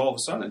sequences, all of a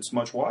sudden, it's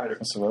much wider. It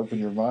must have opened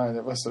your mind.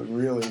 It must have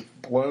really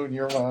blown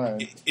your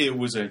mind. It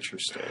was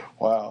interesting.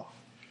 Wow.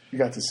 You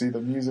got to see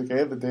the music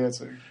and the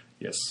dancing.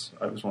 Yes,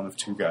 I was one of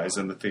 2 guys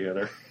in the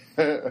theater.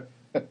 There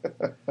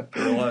were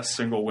a lot of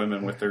single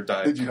women with their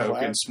Diet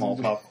Coke and small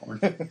popcorn.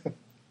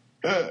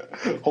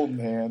 Holding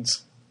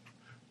hands.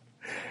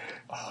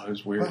 Oh, it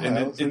was weird.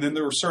 Wow, and then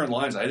there were certain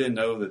lines I didn't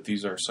know that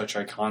these are such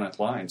iconic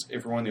lines.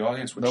 Everyone in the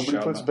audience would Nobody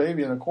shout puts them out.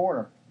 baby in a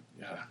corner.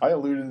 Yeah. I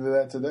alluded to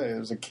that today. There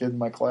was a kid in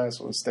my class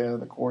who was standing in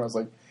the corner. I was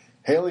like,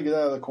 Haley, get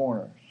out of the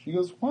corner. She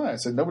goes, why? I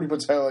said, nobody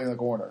puts Haley in the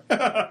corner.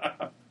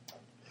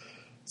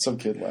 Some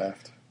kid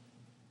laughed.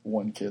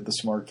 One kid, the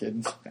smart kid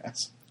in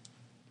class.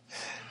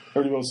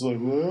 Everybody else was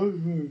like,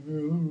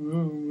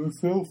 a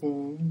cell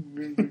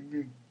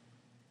phone.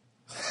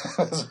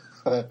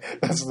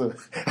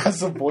 That's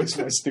the voice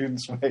my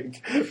students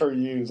make or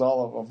use,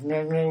 all of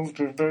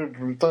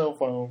them. Cell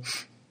phone.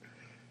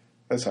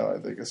 That's how I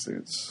think a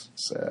student's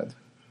sad.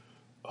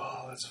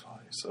 Oh, that's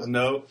funny. So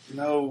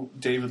no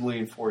David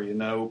Lean for you.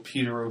 No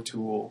Peter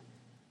O'Toole.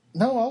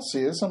 No, I'll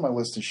see it. It's on my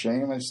list of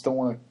shame. I just don't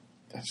want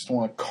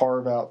to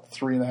carve out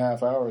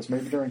 3.5 hours.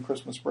 Maybe during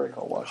Christmas break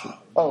I'll watch it.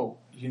 Oh,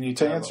 You need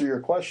to answer your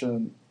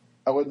question,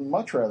 I would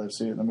much rather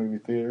see it in the movie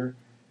theater,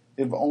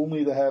 if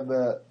only to have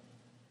that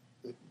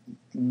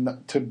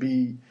to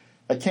be.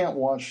 I can't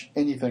watch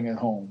anything at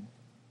home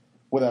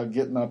without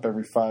getting up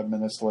every 5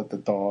 minutes to let the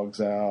dogs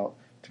out,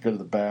 to go to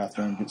the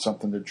bathroom, get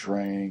something to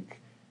drink.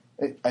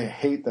 I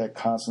hate that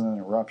constant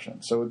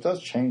interruption. So it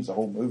does change the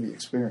whole movie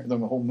experience, the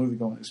whole movie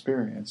going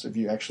experience. If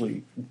you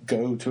actually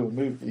go to a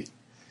movie,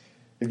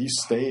 if you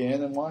stay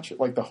in and watch it,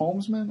 like The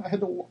Homesman,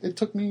 it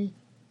took me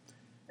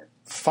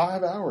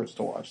 5 hours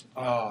to watch.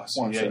 Oh,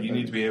 so watch yeah, that you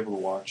movie. need to be able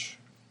to watch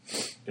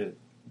it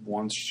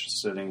once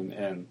sitting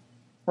and.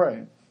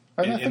 Right.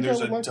 And there's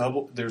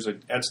there's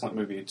an excellent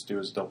movie to do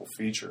as a double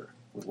feature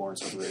with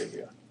Lawrence of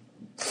Arabia.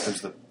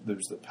 There's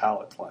the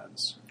palate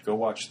cleanse. Go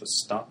watch The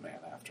Stuntman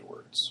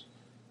afterwards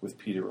with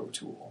Peter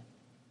O'Toole.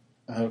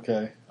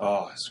 Okay.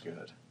 Oh, it's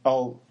good.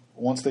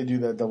 Once they do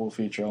that double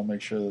feature, I'll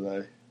make sure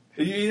that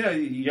Yeah,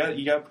 you got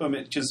to put him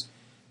in, because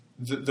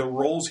the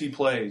roles he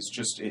plays,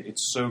 just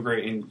it's so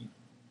great, and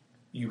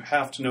you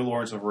have to know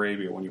Lawrence of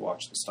Arabia when you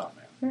watch The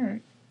Stuntman. All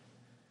right.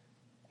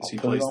 He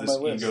put it plays on this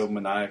my list.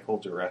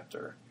 egomaniacal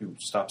director who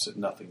stops at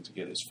nothing to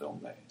get his film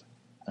made.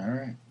 All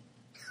right.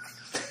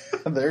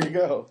 There you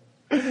go.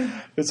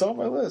 It's on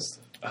my list.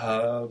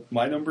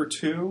 My number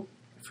 2,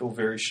 I feel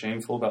very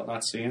shameful about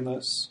not seeing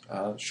this,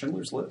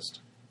 Schindler's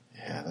List.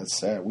 Yeah, that's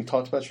sad. We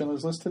talked about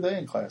Schindler's List today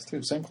in class,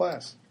 too. Same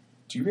class.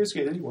 Do you guys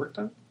get any work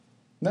done?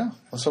 No.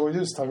 That's all we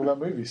do is talk about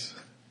movies.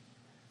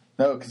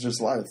 No, because there's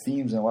a lot of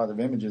themes and a lot of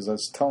images. I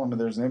was telling them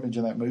there's an image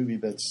in that movie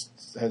that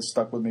has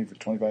stuck with me for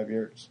 25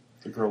 years.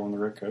 The girl in the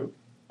red coat?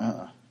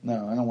 No,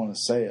 I don't want to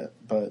say it,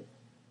 but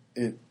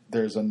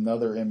there's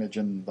another image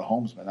in The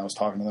Homesman. I was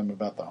talking to them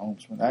about The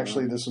Homesman.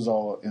 Actually, this is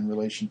all in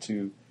relation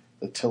to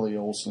the Tilly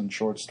Olsen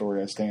short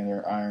story, I Stand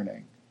There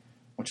Ironing,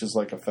 which is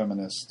like a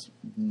feminist.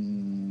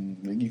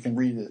 You can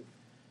read it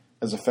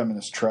as a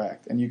feminist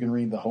tract, and you can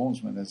read The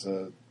Homesman as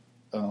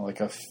like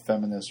a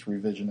feminist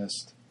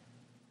revisionist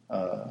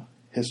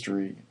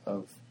history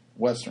of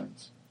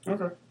Westerns.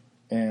 Okay.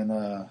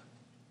 And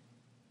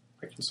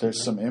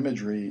there's some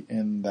imagery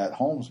in that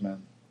Homesman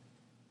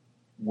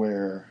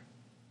where,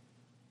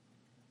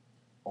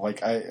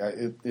 like,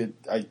 I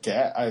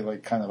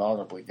like kind of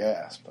audibly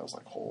gasped. I was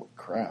like, "Holy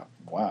crap!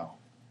 Wow!"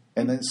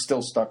 And then it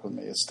still stuck with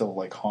me. It's still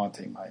like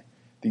haunting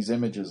these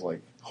images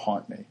like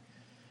haunt me.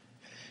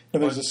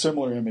 And there's a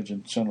similar image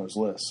in Schindler's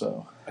List.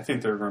 So I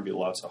think there are going to be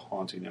lots of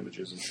haunting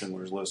images in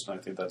Schindler's List, and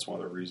I think that's one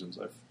of the reasons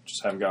I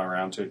just haven't gotten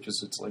around to it,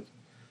 because it's like,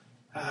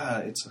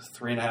 it's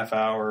 3.5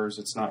 hours.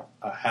 It's not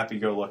a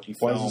happy-go-lucky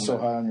film. why is it so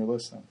high on your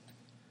list then?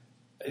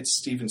 It's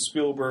Steven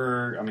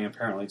Spielberg. I mean,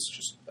 apparently it's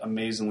just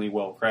amazingly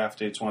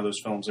well-crafted. It's one of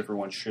those films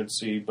everyone should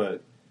see,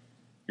 but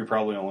you're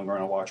probably only going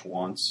to watch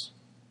once,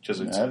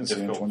 because it's I a haven't seen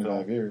it in difficult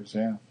 25 film. years.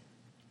 Yeah.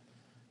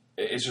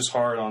 It's just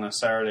hard on a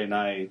Saturday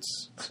night.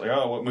 It's like,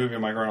 oh, what movie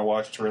am I going to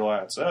watch to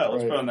relax? Oh,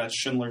 let's Right. put on that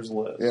Schindler's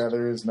List. Yeah,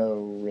 there is no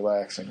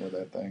relaxing with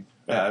that thing.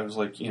 Yeah, it was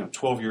like,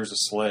 12 Years a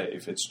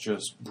Slave. It's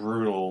just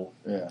brutal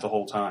Yeah. the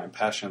whole time.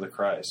 Passion of the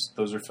Christ.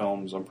 Those are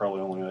films I'm probably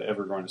only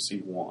ever going to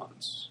see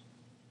once.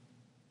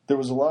 There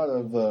was a lot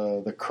of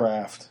the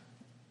craft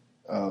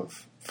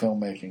of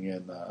filmmaking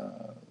in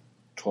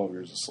 12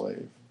 Years a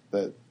Slave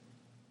that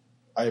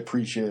I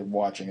appreciated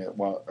watching it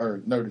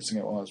noticing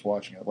it while I was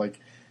watching it. Like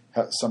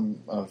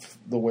some of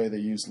the way they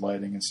used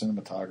lighting and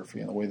cinematography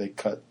and the way they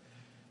cut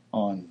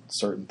on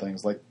certain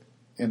things. Like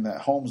in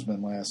that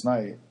Homesman last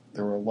night,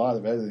 there were a lot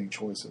of editing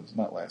choices.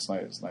 Not last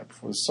night, it was the night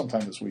before. It was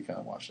sometime this weekend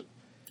I watched it.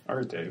 All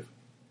right, Dave.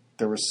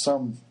 There were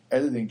some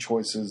editing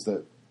choices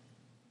that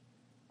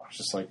I was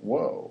just like,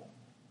 whoa.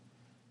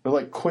 They're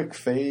like quick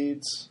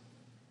fades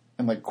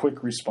and like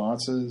quick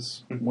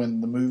responses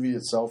when the movie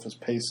itself is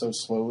paced so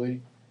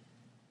slowly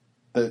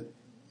that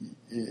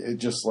it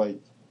just like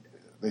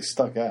they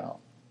stuck out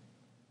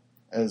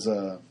as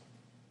I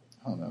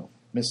don't know,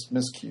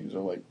 miscues or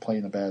like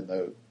playing a bad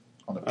note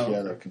on a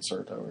piano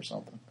concerto or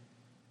something.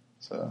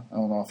 So I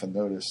don't often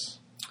notice.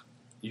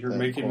 You're that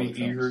making me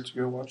quality eager films. to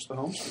go watch The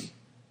Homesman.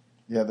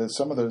 Yeah, there's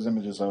some of those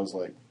images I was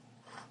like,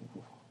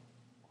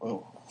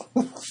 whoa.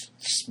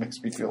 Just makes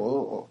me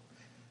feel,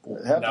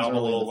 it happens Now I'm a early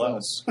in little the film.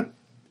 less.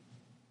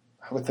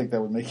 I would think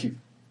that would make you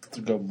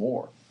to go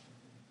more.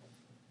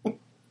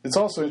 It's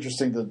also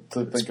interesting to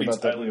think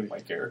about that highly movie. of my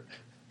character.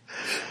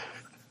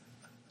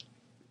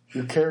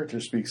 Your character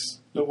speaks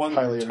No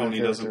wonder highly of your Tony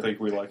doesn't character. think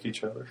we like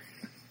each other.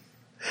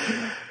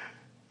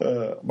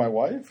 My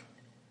wife?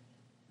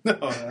 No,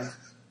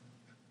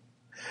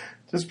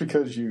 Just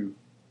because you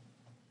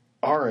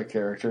are a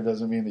character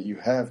doesn't mean that you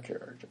have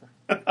character.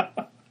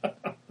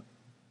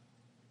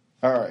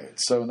 All right,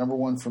 so number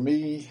one for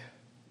me,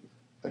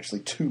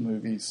 actually 2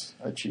 movies.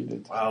 I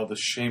cheated. wow, the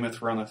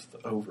shameth runneth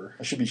over.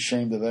 I should be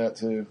ashamed of that,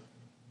 too.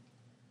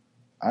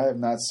 I have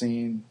not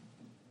seen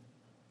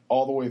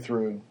all the way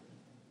through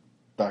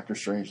Doctor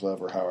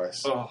Strangelove or How I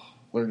Oh,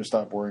 Learned to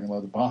Stop Worrying and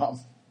Love the Bomb.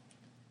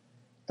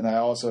 And I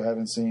also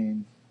haven't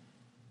seen,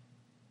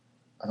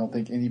 I don't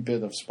think, any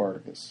bit of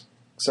Spartacus,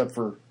 except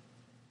for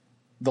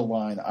the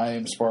line, I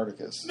am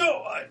Spartacus. no,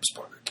 I am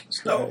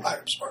Spartacus. No, I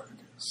am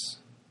Spartacus.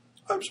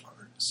 I'm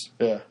Spartacus.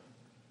 Yeah.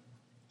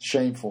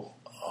 Shameful.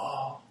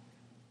 Oh,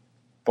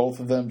 Both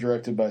of them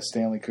directed by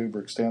Stanley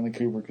Kubrick. Stanley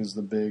Kubrick is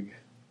the big,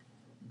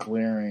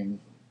 glaring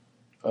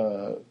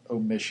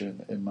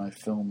omission in my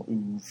film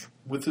oeuvre.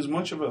 with as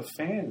much of a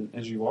fan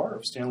as you are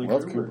of Stanley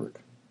Love Kubrick, Kubrick.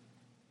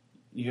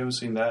 you haven't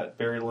seen that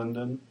Barry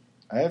Lyndon?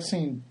 I have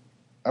seen.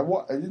 I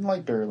didn't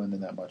like Barry Lyndon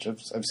that much.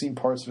 I've seen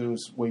parts of it. It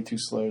was way too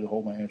slow to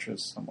hold my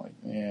interest. I'm like,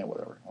 yeah,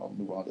 whatever. I'll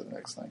move on to the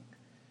next thing.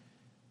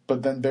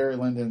 But then Barry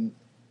Lyndon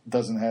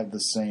doesn't have the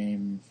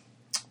same.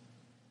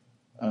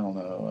 I don't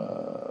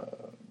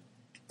know.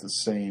 The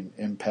same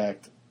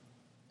impact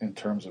in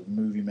terms of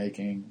movie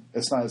making.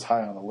 It's not as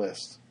high on the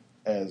list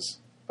as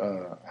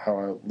How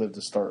I Lived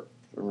to Start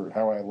or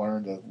How I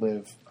Learned to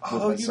Live with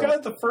Oh, Myself. you got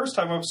it the first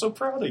time. I'm so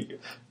proud of you.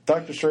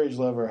 Dr.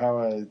 Strangelove or How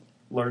I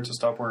Learn to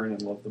stop worrying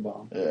and love the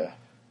bomb.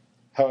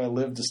 How I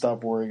Lived to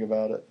Stop Worrying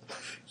About It.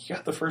 You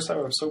got the first time.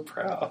 I'm so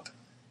proud.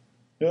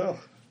 Yeah.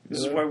 This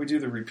is why we do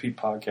the repeat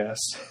podcast.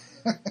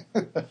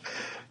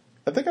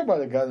 I think I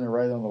might have gotten it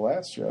right on the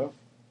last show.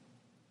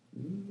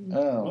 I don't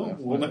know.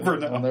 We'll never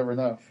know. We'll never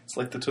know. It's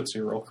like the Tootsie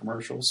Roll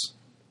commercials.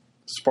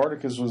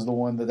 Spartacus was the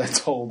one that I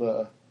told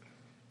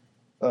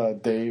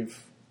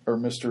Dave or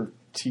Mr.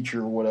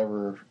 Teacher,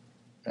 whatever,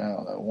 I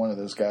don't know, one of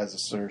those guys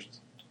that's their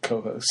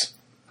co-host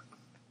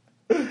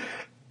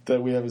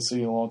that we haven't seen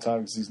in a long time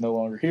because he's no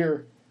longer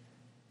here.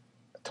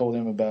 I told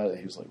him about it.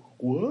 He was like,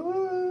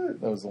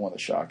 what? That was the one that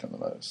shocked him the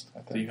most, I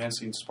That you think. haven't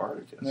seen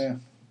Spartacus. Yeah.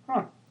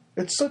 Huh.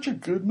 It's such a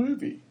good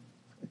movie.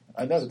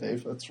 I know,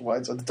 Dave. That's why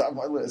it's at the top of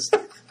my list.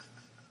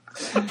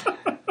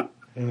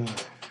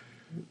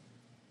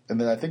 And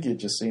then I think he had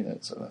just seen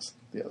it, so that's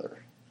the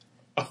other.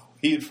 Oh,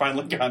 he had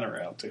finally gotten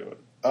around to it.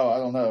 Oh, I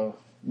don't know.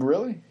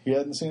 Really? He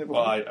hadn't seen it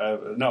before? Well,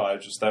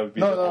 that would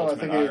be no, the I ultimate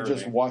think he had irony.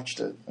 just watched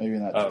it. Maybe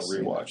not Oh, just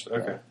seen rewatched it.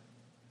 Okay.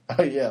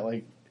 Oh, yeah,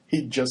 like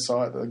he just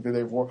saw it like the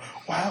day before.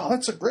 Wow,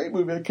 that's a great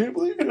movie. I can't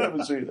believe you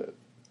haven't seen it.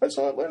 I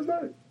saw it last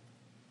night.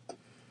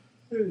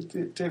 Hey,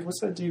 Dave, what's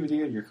that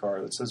DVD in your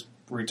car that says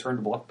Return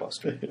to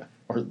Blockbuster? Yeah.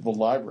 Or the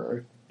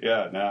library.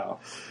 Yeah, now.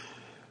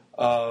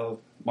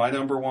 My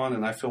number one,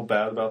 and I feel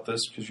bad about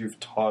this because you've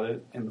taught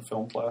it in the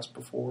film class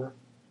before,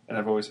 and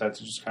I've always had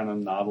to just kind of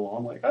nod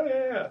along like, oh,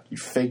 yeah. You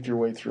faked your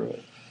way through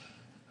it.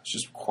 It's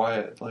just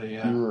quietly,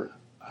 yeah. You were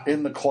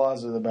in the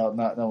closet about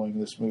not knowing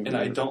this movie. And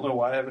I don't know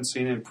why I haven't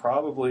seen it.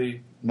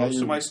 Probably Now most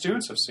you're- of my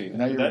students have seen it.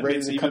 Now you're That ready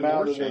makes it to even come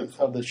out more of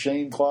shameful. the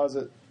shame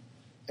closet,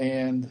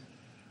 and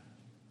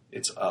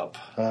It's up.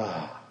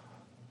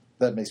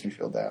 that makes me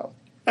feel down.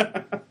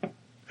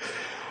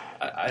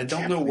 I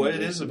don't know what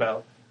it is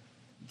about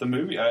the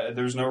movie.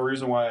 There's no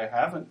reason why I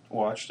haven't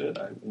watched it.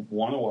 I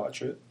want to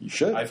watch it. You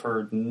should. I've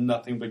heard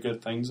nothing but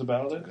good things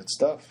about it. Good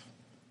stuff.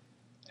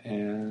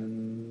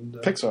 And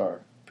Pixar.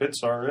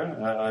 Pixar,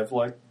 yeah. I've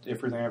liked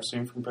everything I've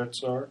seen from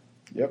Pixar.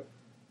 Yep.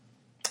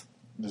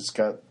 It's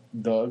got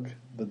Doug,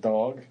 the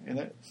dog, in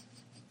it.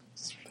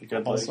 I think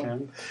I'd Awesome. like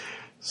him.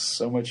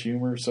 So much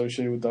humor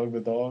associated with Doug the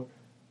dog.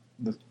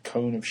 The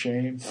cone of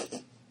shame.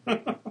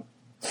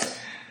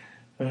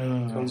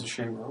 Cones of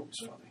Shame are always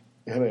funny.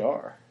 Yeah, they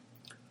are.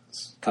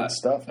 It's good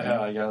stuff,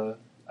 man. Yeah,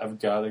 I've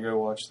got to go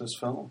watch this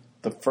film.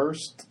 The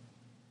first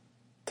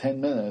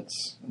 10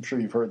 minutes, I'm sure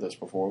you've heard this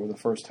before, but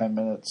the first 10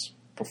 minutes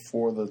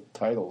before the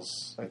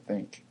titles, I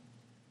think.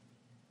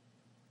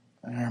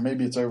 Or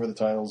maybe it's over the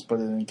titles, but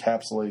it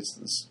encapsulates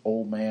this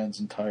old man's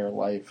entire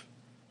life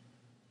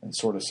and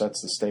sort of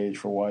sets the stage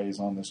for why he's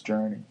on this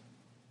journey.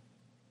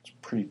 It's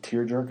pretty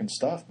tear-jerking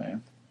stuff,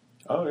 man.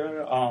 Oh,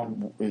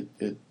 yeah.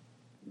 It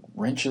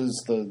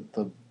wrenches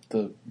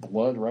the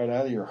blood right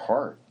out of your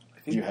heart.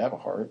 If you have a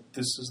heart.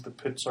 This is the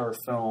Pixar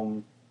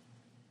film.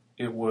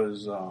 It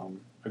was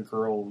a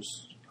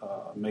girl's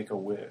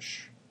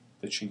Make-A-Wish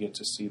that she get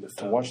to see the To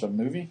film. watch the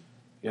movie?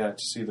 Yeah, to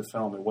see the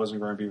film. It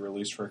wasn't going to be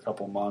released for a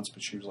couple of months,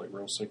 but she was like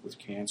real sick with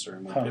cancer.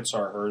 And when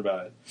Pixar heard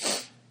about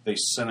it, they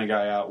sent a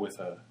guy out with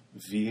a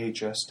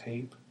VHS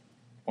tape.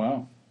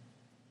 Wow.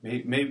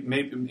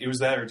 Maybe it was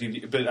that or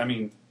DVD. But I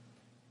mean,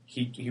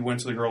 he went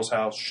to the girl's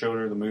house, showed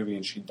her the movie,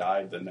 and she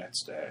died the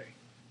next day.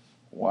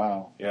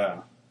 Wow.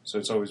 Yeah. So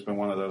it's always been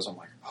one of those. I'm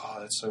like, oh,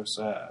 that's so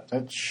sad.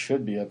 That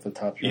should be at the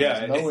top of your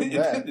Yeah, list. Knowing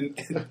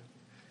that.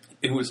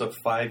 it was a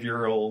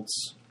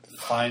 5-year-old's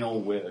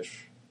final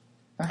wish.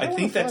 Now, I how think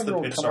would a that's the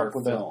 5-year-old come Pixar up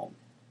with that? film.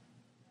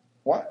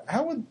 What?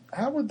 How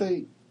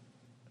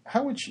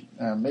would she?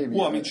 Maybe.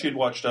 Well, I mean, she'd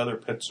watched other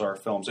Pixar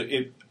films.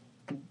 It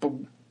But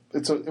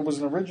it was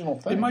an original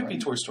thing. might right? be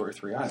Toy Story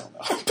 3. I don't know.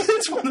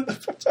 It's one of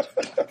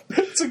the,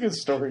 It's a good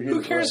story. who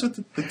either cares way.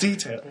 what the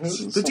details? The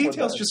Someone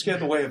details died. just get in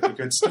the way of the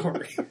good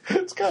story.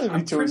 It's got to be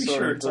I'm Toy pretty Story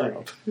sure it's 3.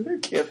 up.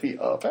 It can't be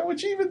up. How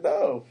would you even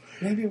know?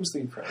 Maybe it was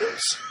The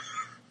Incredibles.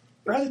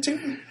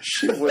 Ratatouille.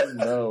 She wouldn't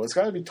know. It's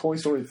got to be Toy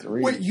Story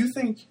 3. Wait, you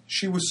think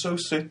she was so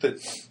sick that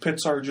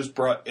Pixar just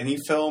brought any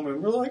film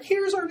and we're like,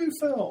 here's our new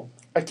film?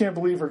 I can't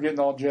believe her getting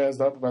all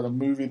jazzed up about a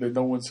movie that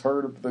no one's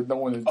heard of, that no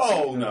one had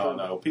Oh, seen.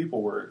 no.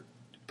 People were...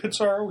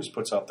 Pixar always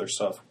puts out their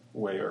stuff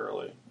way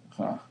early.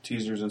 Huh.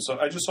 Teasers and stuff.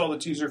 I just saw the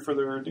teaser for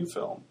their new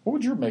film. What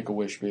would your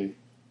Make-A-Wish be?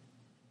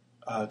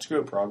 To go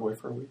to Broadway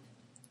for a week.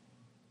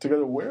 To go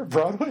to where?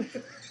 Broadway?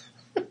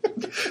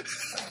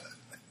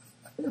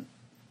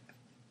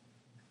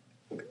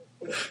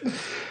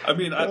 I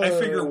mean, I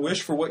figure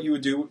wish for what you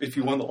would do if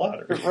you won the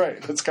lottery.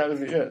 Right, that's got to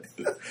be it.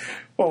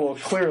 Well,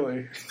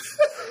 clearly.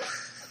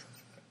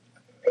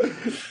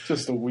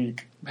 Just a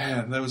week.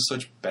 Man, that was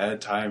such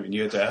bad timing.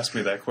 You had to ask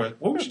me that question.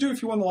 What would you do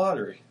if you won the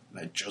lottery? And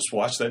I just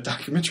watched that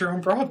documentary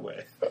on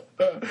Broadway.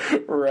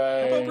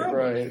 Right, Broadway?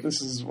 right.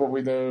 This is what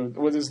we know,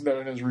 what is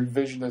known as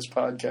revisionist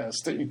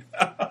podcasting.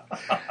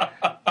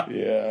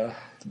 Yeah.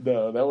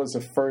 No, that was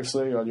the first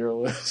thing on your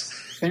list.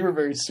 You were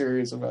very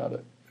serious about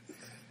it.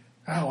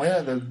 Oh, yeah,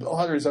 the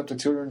lottery's up to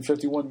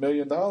 $251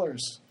 million.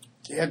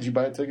 Yeah, did you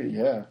buy a ticket?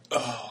 Yeah.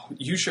 Oh,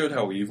 you showed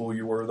how evil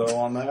you were, though,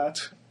 on that.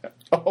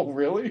 Oh,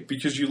 really?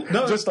 Because you...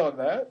 No, Just on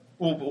that?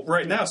 well,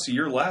 right now, see,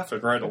 you're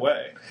laughing right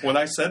away. When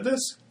I said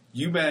this,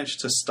 you managed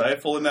to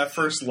stifle in that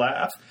first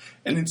laugh,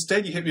 and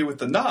instead you hit me with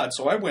the nod,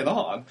 so I went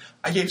on.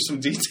 I gave some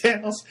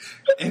details,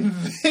 and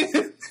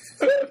then...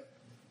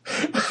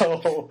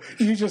 Oh,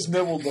 you just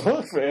nibbled the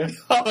hook, man.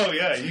 Oh,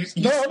 yeah. You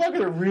No, I'm not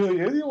going to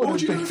really. what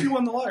would you do if you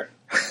won the lottery?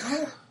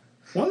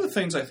 One of the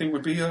things I think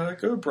would be go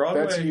to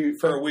Broadway That's you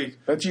for a week.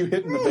 That's you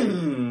hitting the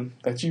bait.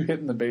 That's you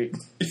hitting the bait.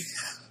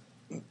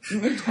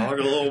 Talk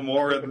a little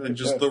more than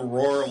just the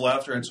roar of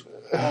laughter and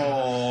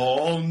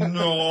oh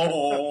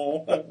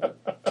no.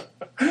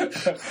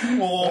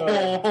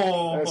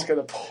 Oh, That's going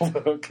to pull the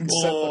hook and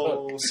set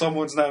the hook.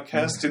 someone's now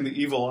casting the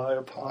evil eye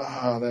upon.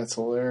 Oh, that's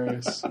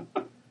hilarious.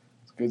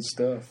 It's good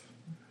stuff.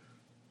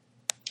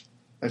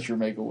 That's your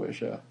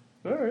Make-A-Wish, yeah.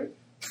 All right.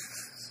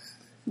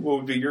 What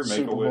would be your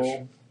Super Make-A-Wish?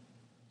 Bowl,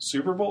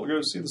 Super Bowl?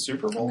 Go see the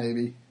Super Bowl?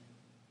 maybe.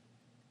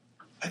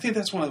 I think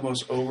that's one of the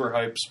most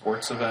overhyped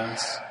sports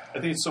events. I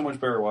think it's so much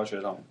better to watch it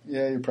at home.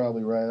 Yeah, you're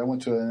probably right. I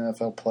went to an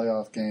NFL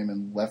playoff game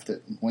and left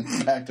it and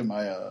went back to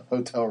my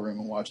hotel room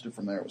and watched it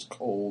from there. It was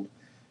cold. It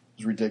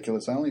was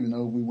ridiculous. I don't even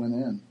know if we went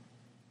in.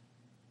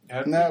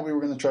 No, we were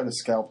going to try to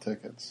scalp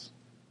tickets.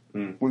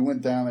 Hmm. We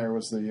went down there. It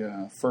was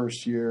the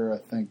first year, I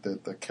think,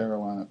 that the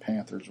Carolina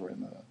Panthers were in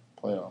the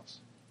playoffs.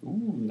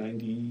 Ooh,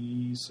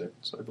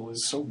 96, I believe.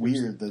 It's so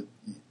weird that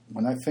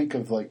when I think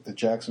of like the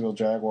Jacksonville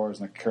Jaguars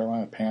and the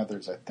Carolina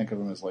Panthers, I think of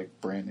them as like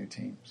brand new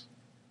teams.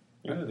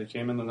 Yeah, they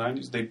came in the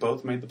 90s. They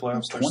both made the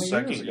playoffs their 20 years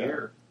second ago.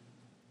 year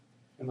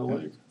in the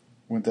league.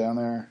 Went down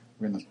there.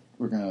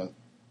 We're gonna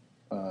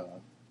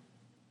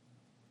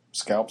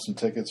scalp some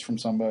tickets from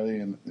somebody,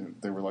 and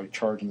they were like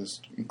charging this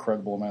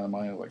incredible amount of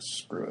money. I was like,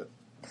 screw it.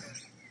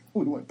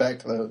 We went back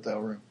to the hotel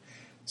room.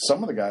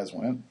 Some of the guys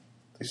went.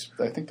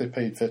 I think they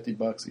paid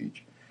 $50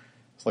 each.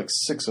 It's like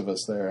 6 of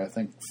us there. I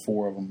think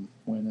 4 of them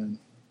went in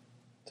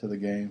to the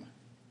game.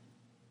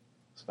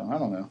 So I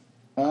don't know.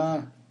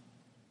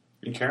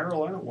 And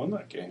Carolina won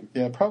that game.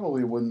 Yeah,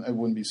 probably it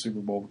wouldn't be Super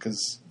Bowl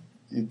because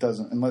it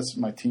doesn't, unless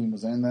my team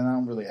was in. Then I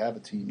don't really have a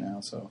team now,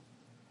 so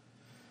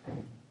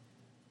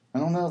I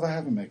don't know if I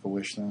have a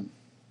Make-A-Wish then.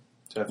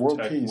 To have World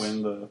Tech peace.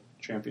 win the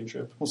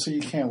championship. Well, see,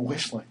 you can't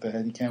wish like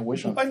that. You can't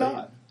wish on Why fate.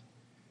 not?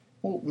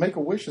 Well,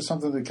 Make-A-Wish is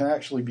something that can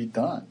actually be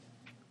done.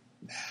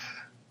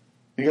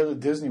 You go to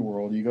Disney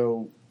World. You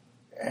go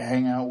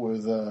hang out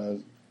with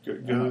Go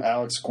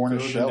Alex to the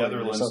Cornish-Shelley or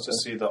Netherlands something. to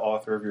see the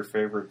author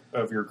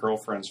of your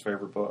girlfriend's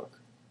favorite book.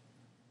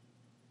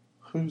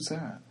 Who's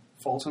that?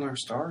 Fault in Our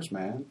Stars,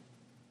 man.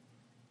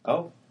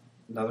 Oh,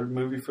 another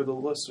movie for the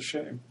list of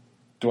shame.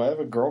 Do I have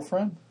a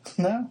girlfriend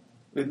now?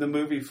 In the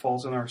movie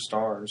Falls in Our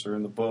Stars, or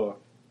in the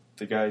book,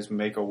 the guy's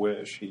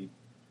Make-A-Wish. He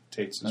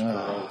takes his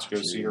girl to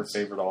go see her jeez.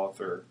 favorite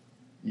author.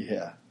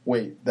 Yeah.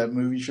 Wait, that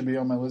movie should be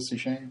on my list of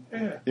shame?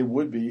 Yeah. It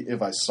would be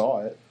if I saw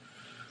it.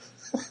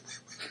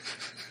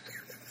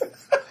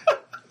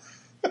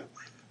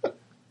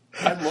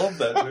 I love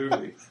that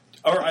movie.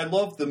 Or I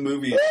love the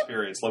movie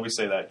experience, let me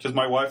say that. Because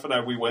my wife and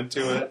I, we went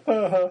to it,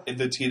 and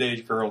the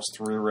teenage girls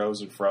 3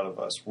 rows in front of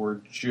us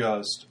were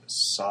just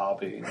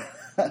sobbing.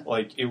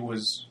 Like, it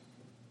was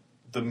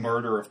the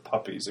murder of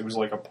puppies. It was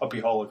like a puppy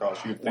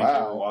holocaust. You'd think they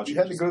were Wow. watching.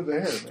 You had to go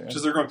there, man.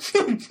 Just they're going...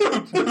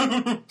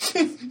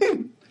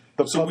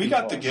 The So we puppy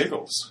got the balls.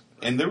 giggles.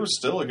 And there was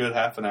still a good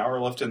half an hour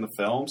left in the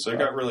film, so it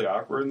got really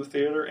awkward in the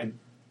theater. And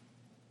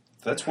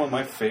that's one of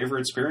my favorite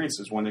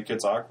experiences, when it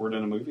gets awkward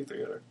in a movie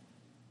theater.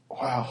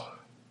 Wow.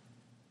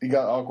 He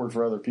got awkward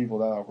for other people,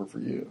 not awkward for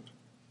you.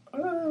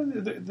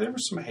 There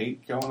was some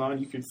hate going on.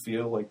 You could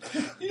feel like,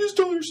 you just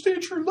don't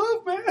understand true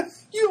love, man.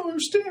 You don't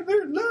understand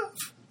their love.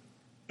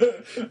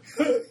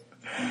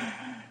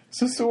 Is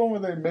this the one where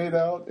they made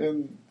out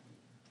in...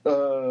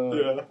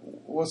 Yeah.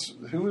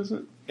 Who is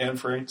it? Anne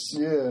Franks.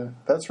 Yeah.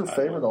 That's her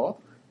favorite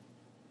author?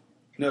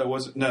 No, it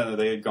wasn't. No,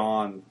 they had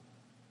gone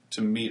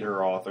to meet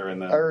her author,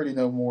 and then I already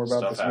know more about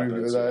stuff this movie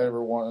happens, than I yeah.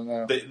 ever want to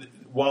know.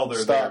 While they're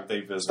Stop. there,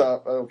 they visit.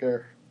 Stop. I don't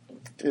care.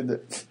 End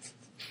it.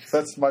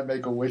 That's my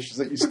make-a-wish, is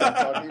that you stop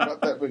talking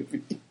about that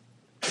movie.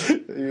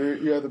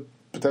 You have the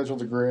potential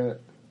to grant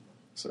it.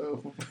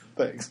 So,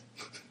 thanks.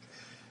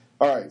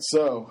 All right,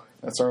 so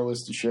that's our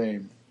list of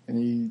shame.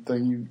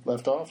 Anything you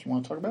left off you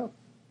want to talk about?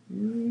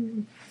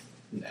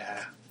 Nah.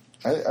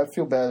 I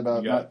feel bad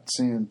about You got- not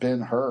seeing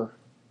Ben-Hur.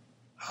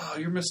 Oh,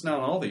 you're missing out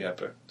on all the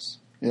epics.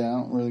 Yeah, I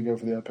don't really go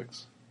for the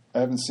epics.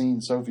 I haven't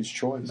seen Sophie's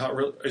Choice. Not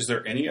really. Is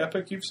there any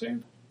epic you've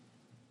seen?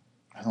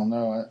 I don't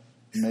know.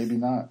 Maybe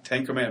not.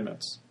 10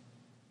 Commandments.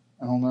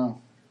 I don't know.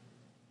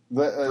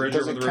 Bridge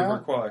does over it the count?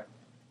 River Kwai.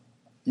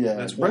 Yeah,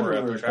 That's Bridge more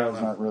over the epic, River I Kwai don't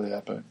is know. not really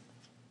epic.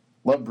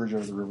 Love Bridge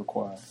over the River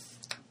Kwai.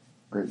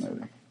 Great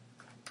movie.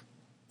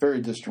 Very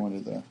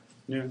disjointed, though.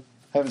 Yeah.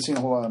 Haven't seen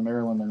a whole lot of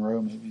Marilyn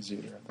Monroe movies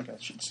either. I think I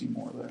should see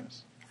more of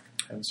those.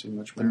 Haven't seen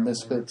much The more.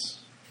 Misfits.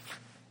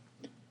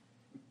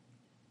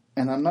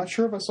 And I'm not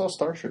sure if I saw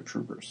Starship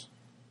Troopers.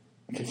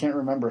 Like, I can't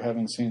remember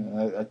having seen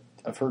it.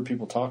 I've heard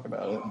people talk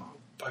about it.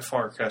 By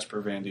far,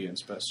 Casper Van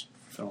Dien's best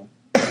film.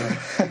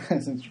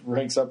 It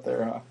ranks up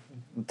there, huh?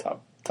 The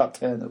top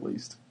 10 at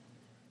least.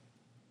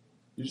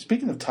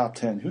 Speaking of top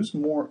 10, who's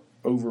more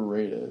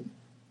overrated?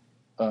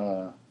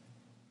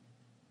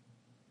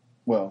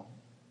 Well,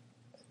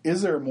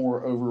 is there a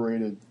more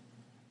overrated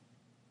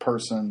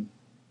person,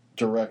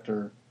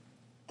 director,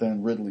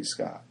 than Ridley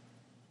Scott?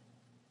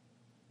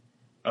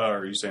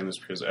 Are you saying this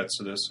because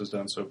Exodus has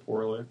done so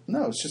poorly?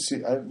 No, it's just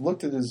I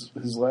looked at his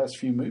last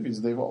few movies.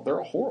 They're all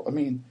horrible. I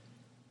mean,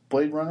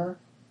 Blade Runner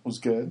was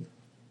good,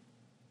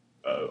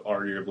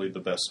 Arguably the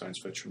best science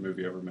fiction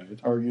movie ever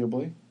made.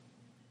 arguably,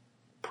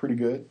 pretty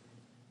good.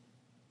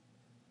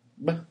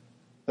 But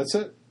that's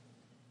it.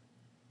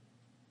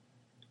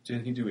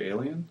 Didn't he do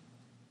Alien?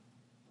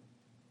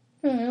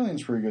 Yeah,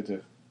 Alien's pretty good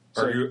too.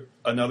 So,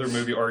 Another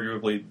movie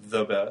arguably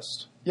the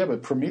best. yeah,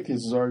 but Prometheus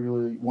is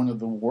arguably one of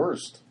the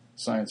worst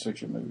science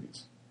fiction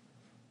movies.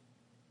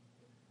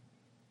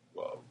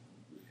 Well,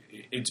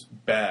 it's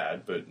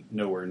bad, but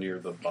nowhere near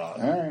the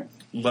bottom. All right,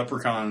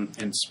 Leprechaun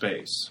in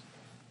Space.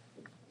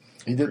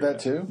 he did that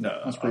too.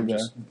 No, That's pretty I'm bad.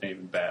 just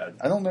naming bad.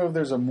 I don't know if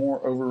there's a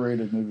more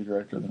overrated movie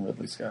director than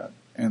Ridley Scott.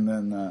 And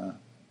then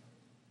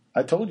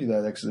I told you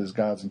that Exodus,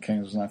 Gods and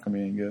Kings was not going to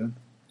be any good.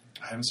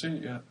 I haven't seen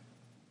it yet.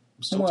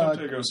 I'm still Well,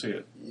 tempted to go see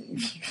it.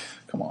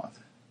 Come on.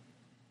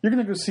 You're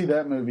going to go see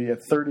that movie at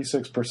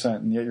 36%,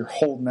 and yet you're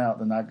holding out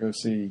to not go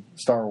see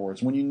Star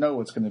Wars when you know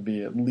it's going to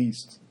be at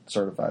least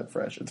certified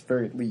fresh. It's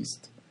very at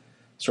least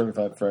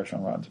certified fresh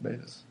on Rotten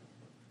Tomatoes.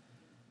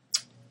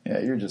 Yeah,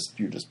 you're just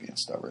being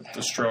stubborn.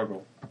 The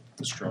struggle.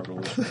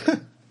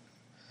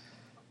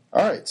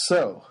 All right,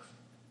 so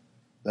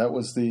that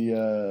was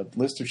the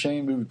List of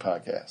Shame movie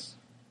podcast.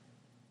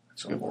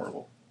 It's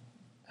horrible.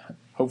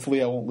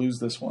 Hopefully I won't lose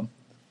this one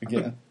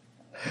again.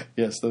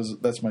 Yes,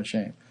 that's my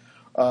shame.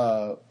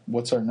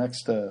 What's our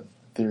next theory?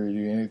 Do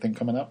you have anything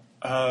coming up?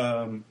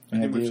 I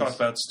think we've Ideas? talked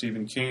about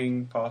Stephen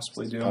King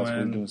possibly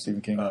doing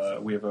Stephen King.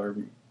 we have our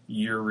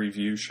year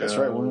review show. That's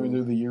right. When do we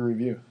do the year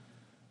review?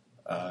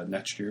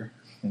 Next year.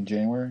 In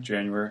January?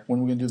 January. When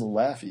are we going to do the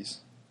Laughies?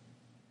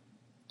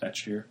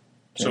 Next year.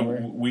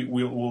 January? So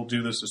we'll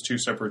do this as two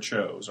separate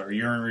shows. Our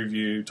year in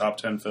review, top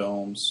 10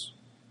 films,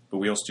 but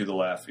we also do the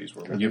Laughies,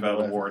 where we give out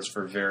awards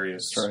for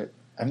various... That's right.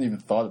 I haven't even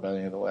thought about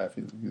any of the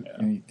Laughies. Yeah.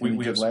 Any We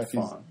good have some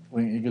Laughies? fun.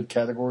 Any good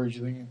categories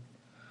you think you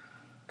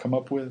come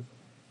up with?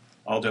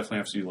 I'll definitely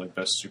have to do like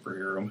best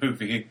superhero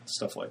movie,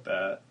 stuff like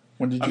that.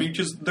 When did you? I mean,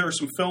 because there are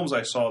some films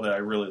I saw that I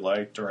really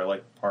liked, or I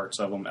liked parts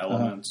of them,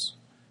 elements,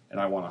 and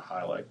I want to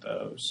highlight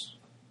those.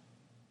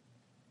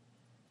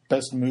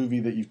 Best movie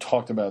that you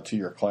talked about to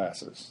your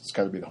classes. It's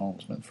got to be The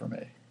Homesman for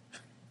me.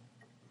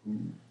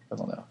 I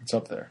don't know. It's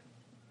up there.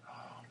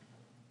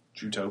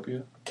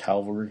 Zootopia?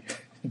 Calvary.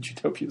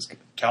 Utopia's good.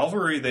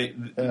 Calvary,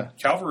 Yeah.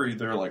 Calvary,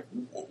 they're like,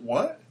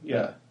 what?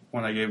 Yeah.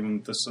 When I gave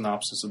them the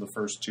synopsis of the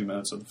first 2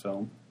 minutes of the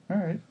film. All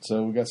right.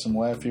 So we got some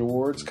Laffy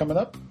Awards coming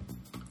up.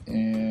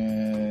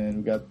 And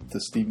we got the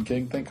Stephen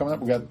King thing coming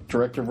up. We got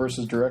director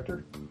versus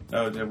director.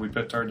 Oh, have we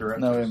picked our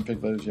directors? No, we haven't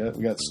picked those yet.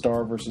 We got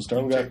star versus star.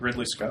 You We got. take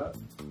Ridley Scott.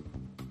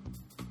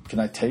 Can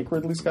I take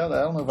Ridley Scott?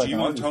 I don't know if I Do can. you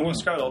want already Tony film.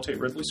 Scott? I'll take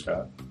Ridley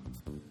Scott.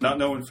 Not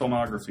knowing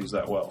filmographies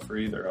that well for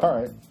either of All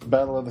them. right.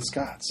 Battle of the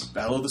Scots.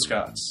 Battle of the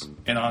Scots,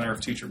 in honor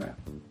of Teacher Man.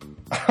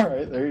 All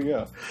right. There you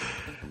go.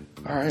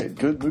 All right.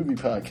 Good movie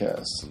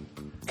podcast.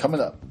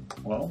 Coming up.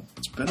 Well,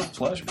 it's been a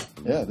pleasure.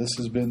 Yeah, this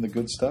has been the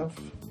good stuff.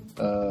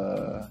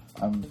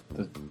 I'm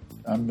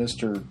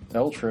Mr.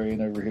 L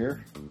Train over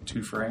here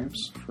 2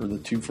 frames. for the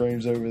 2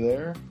 frames over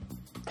there.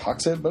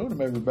 Pox at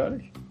Bodum,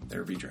 everybody.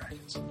 There be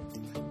dragons.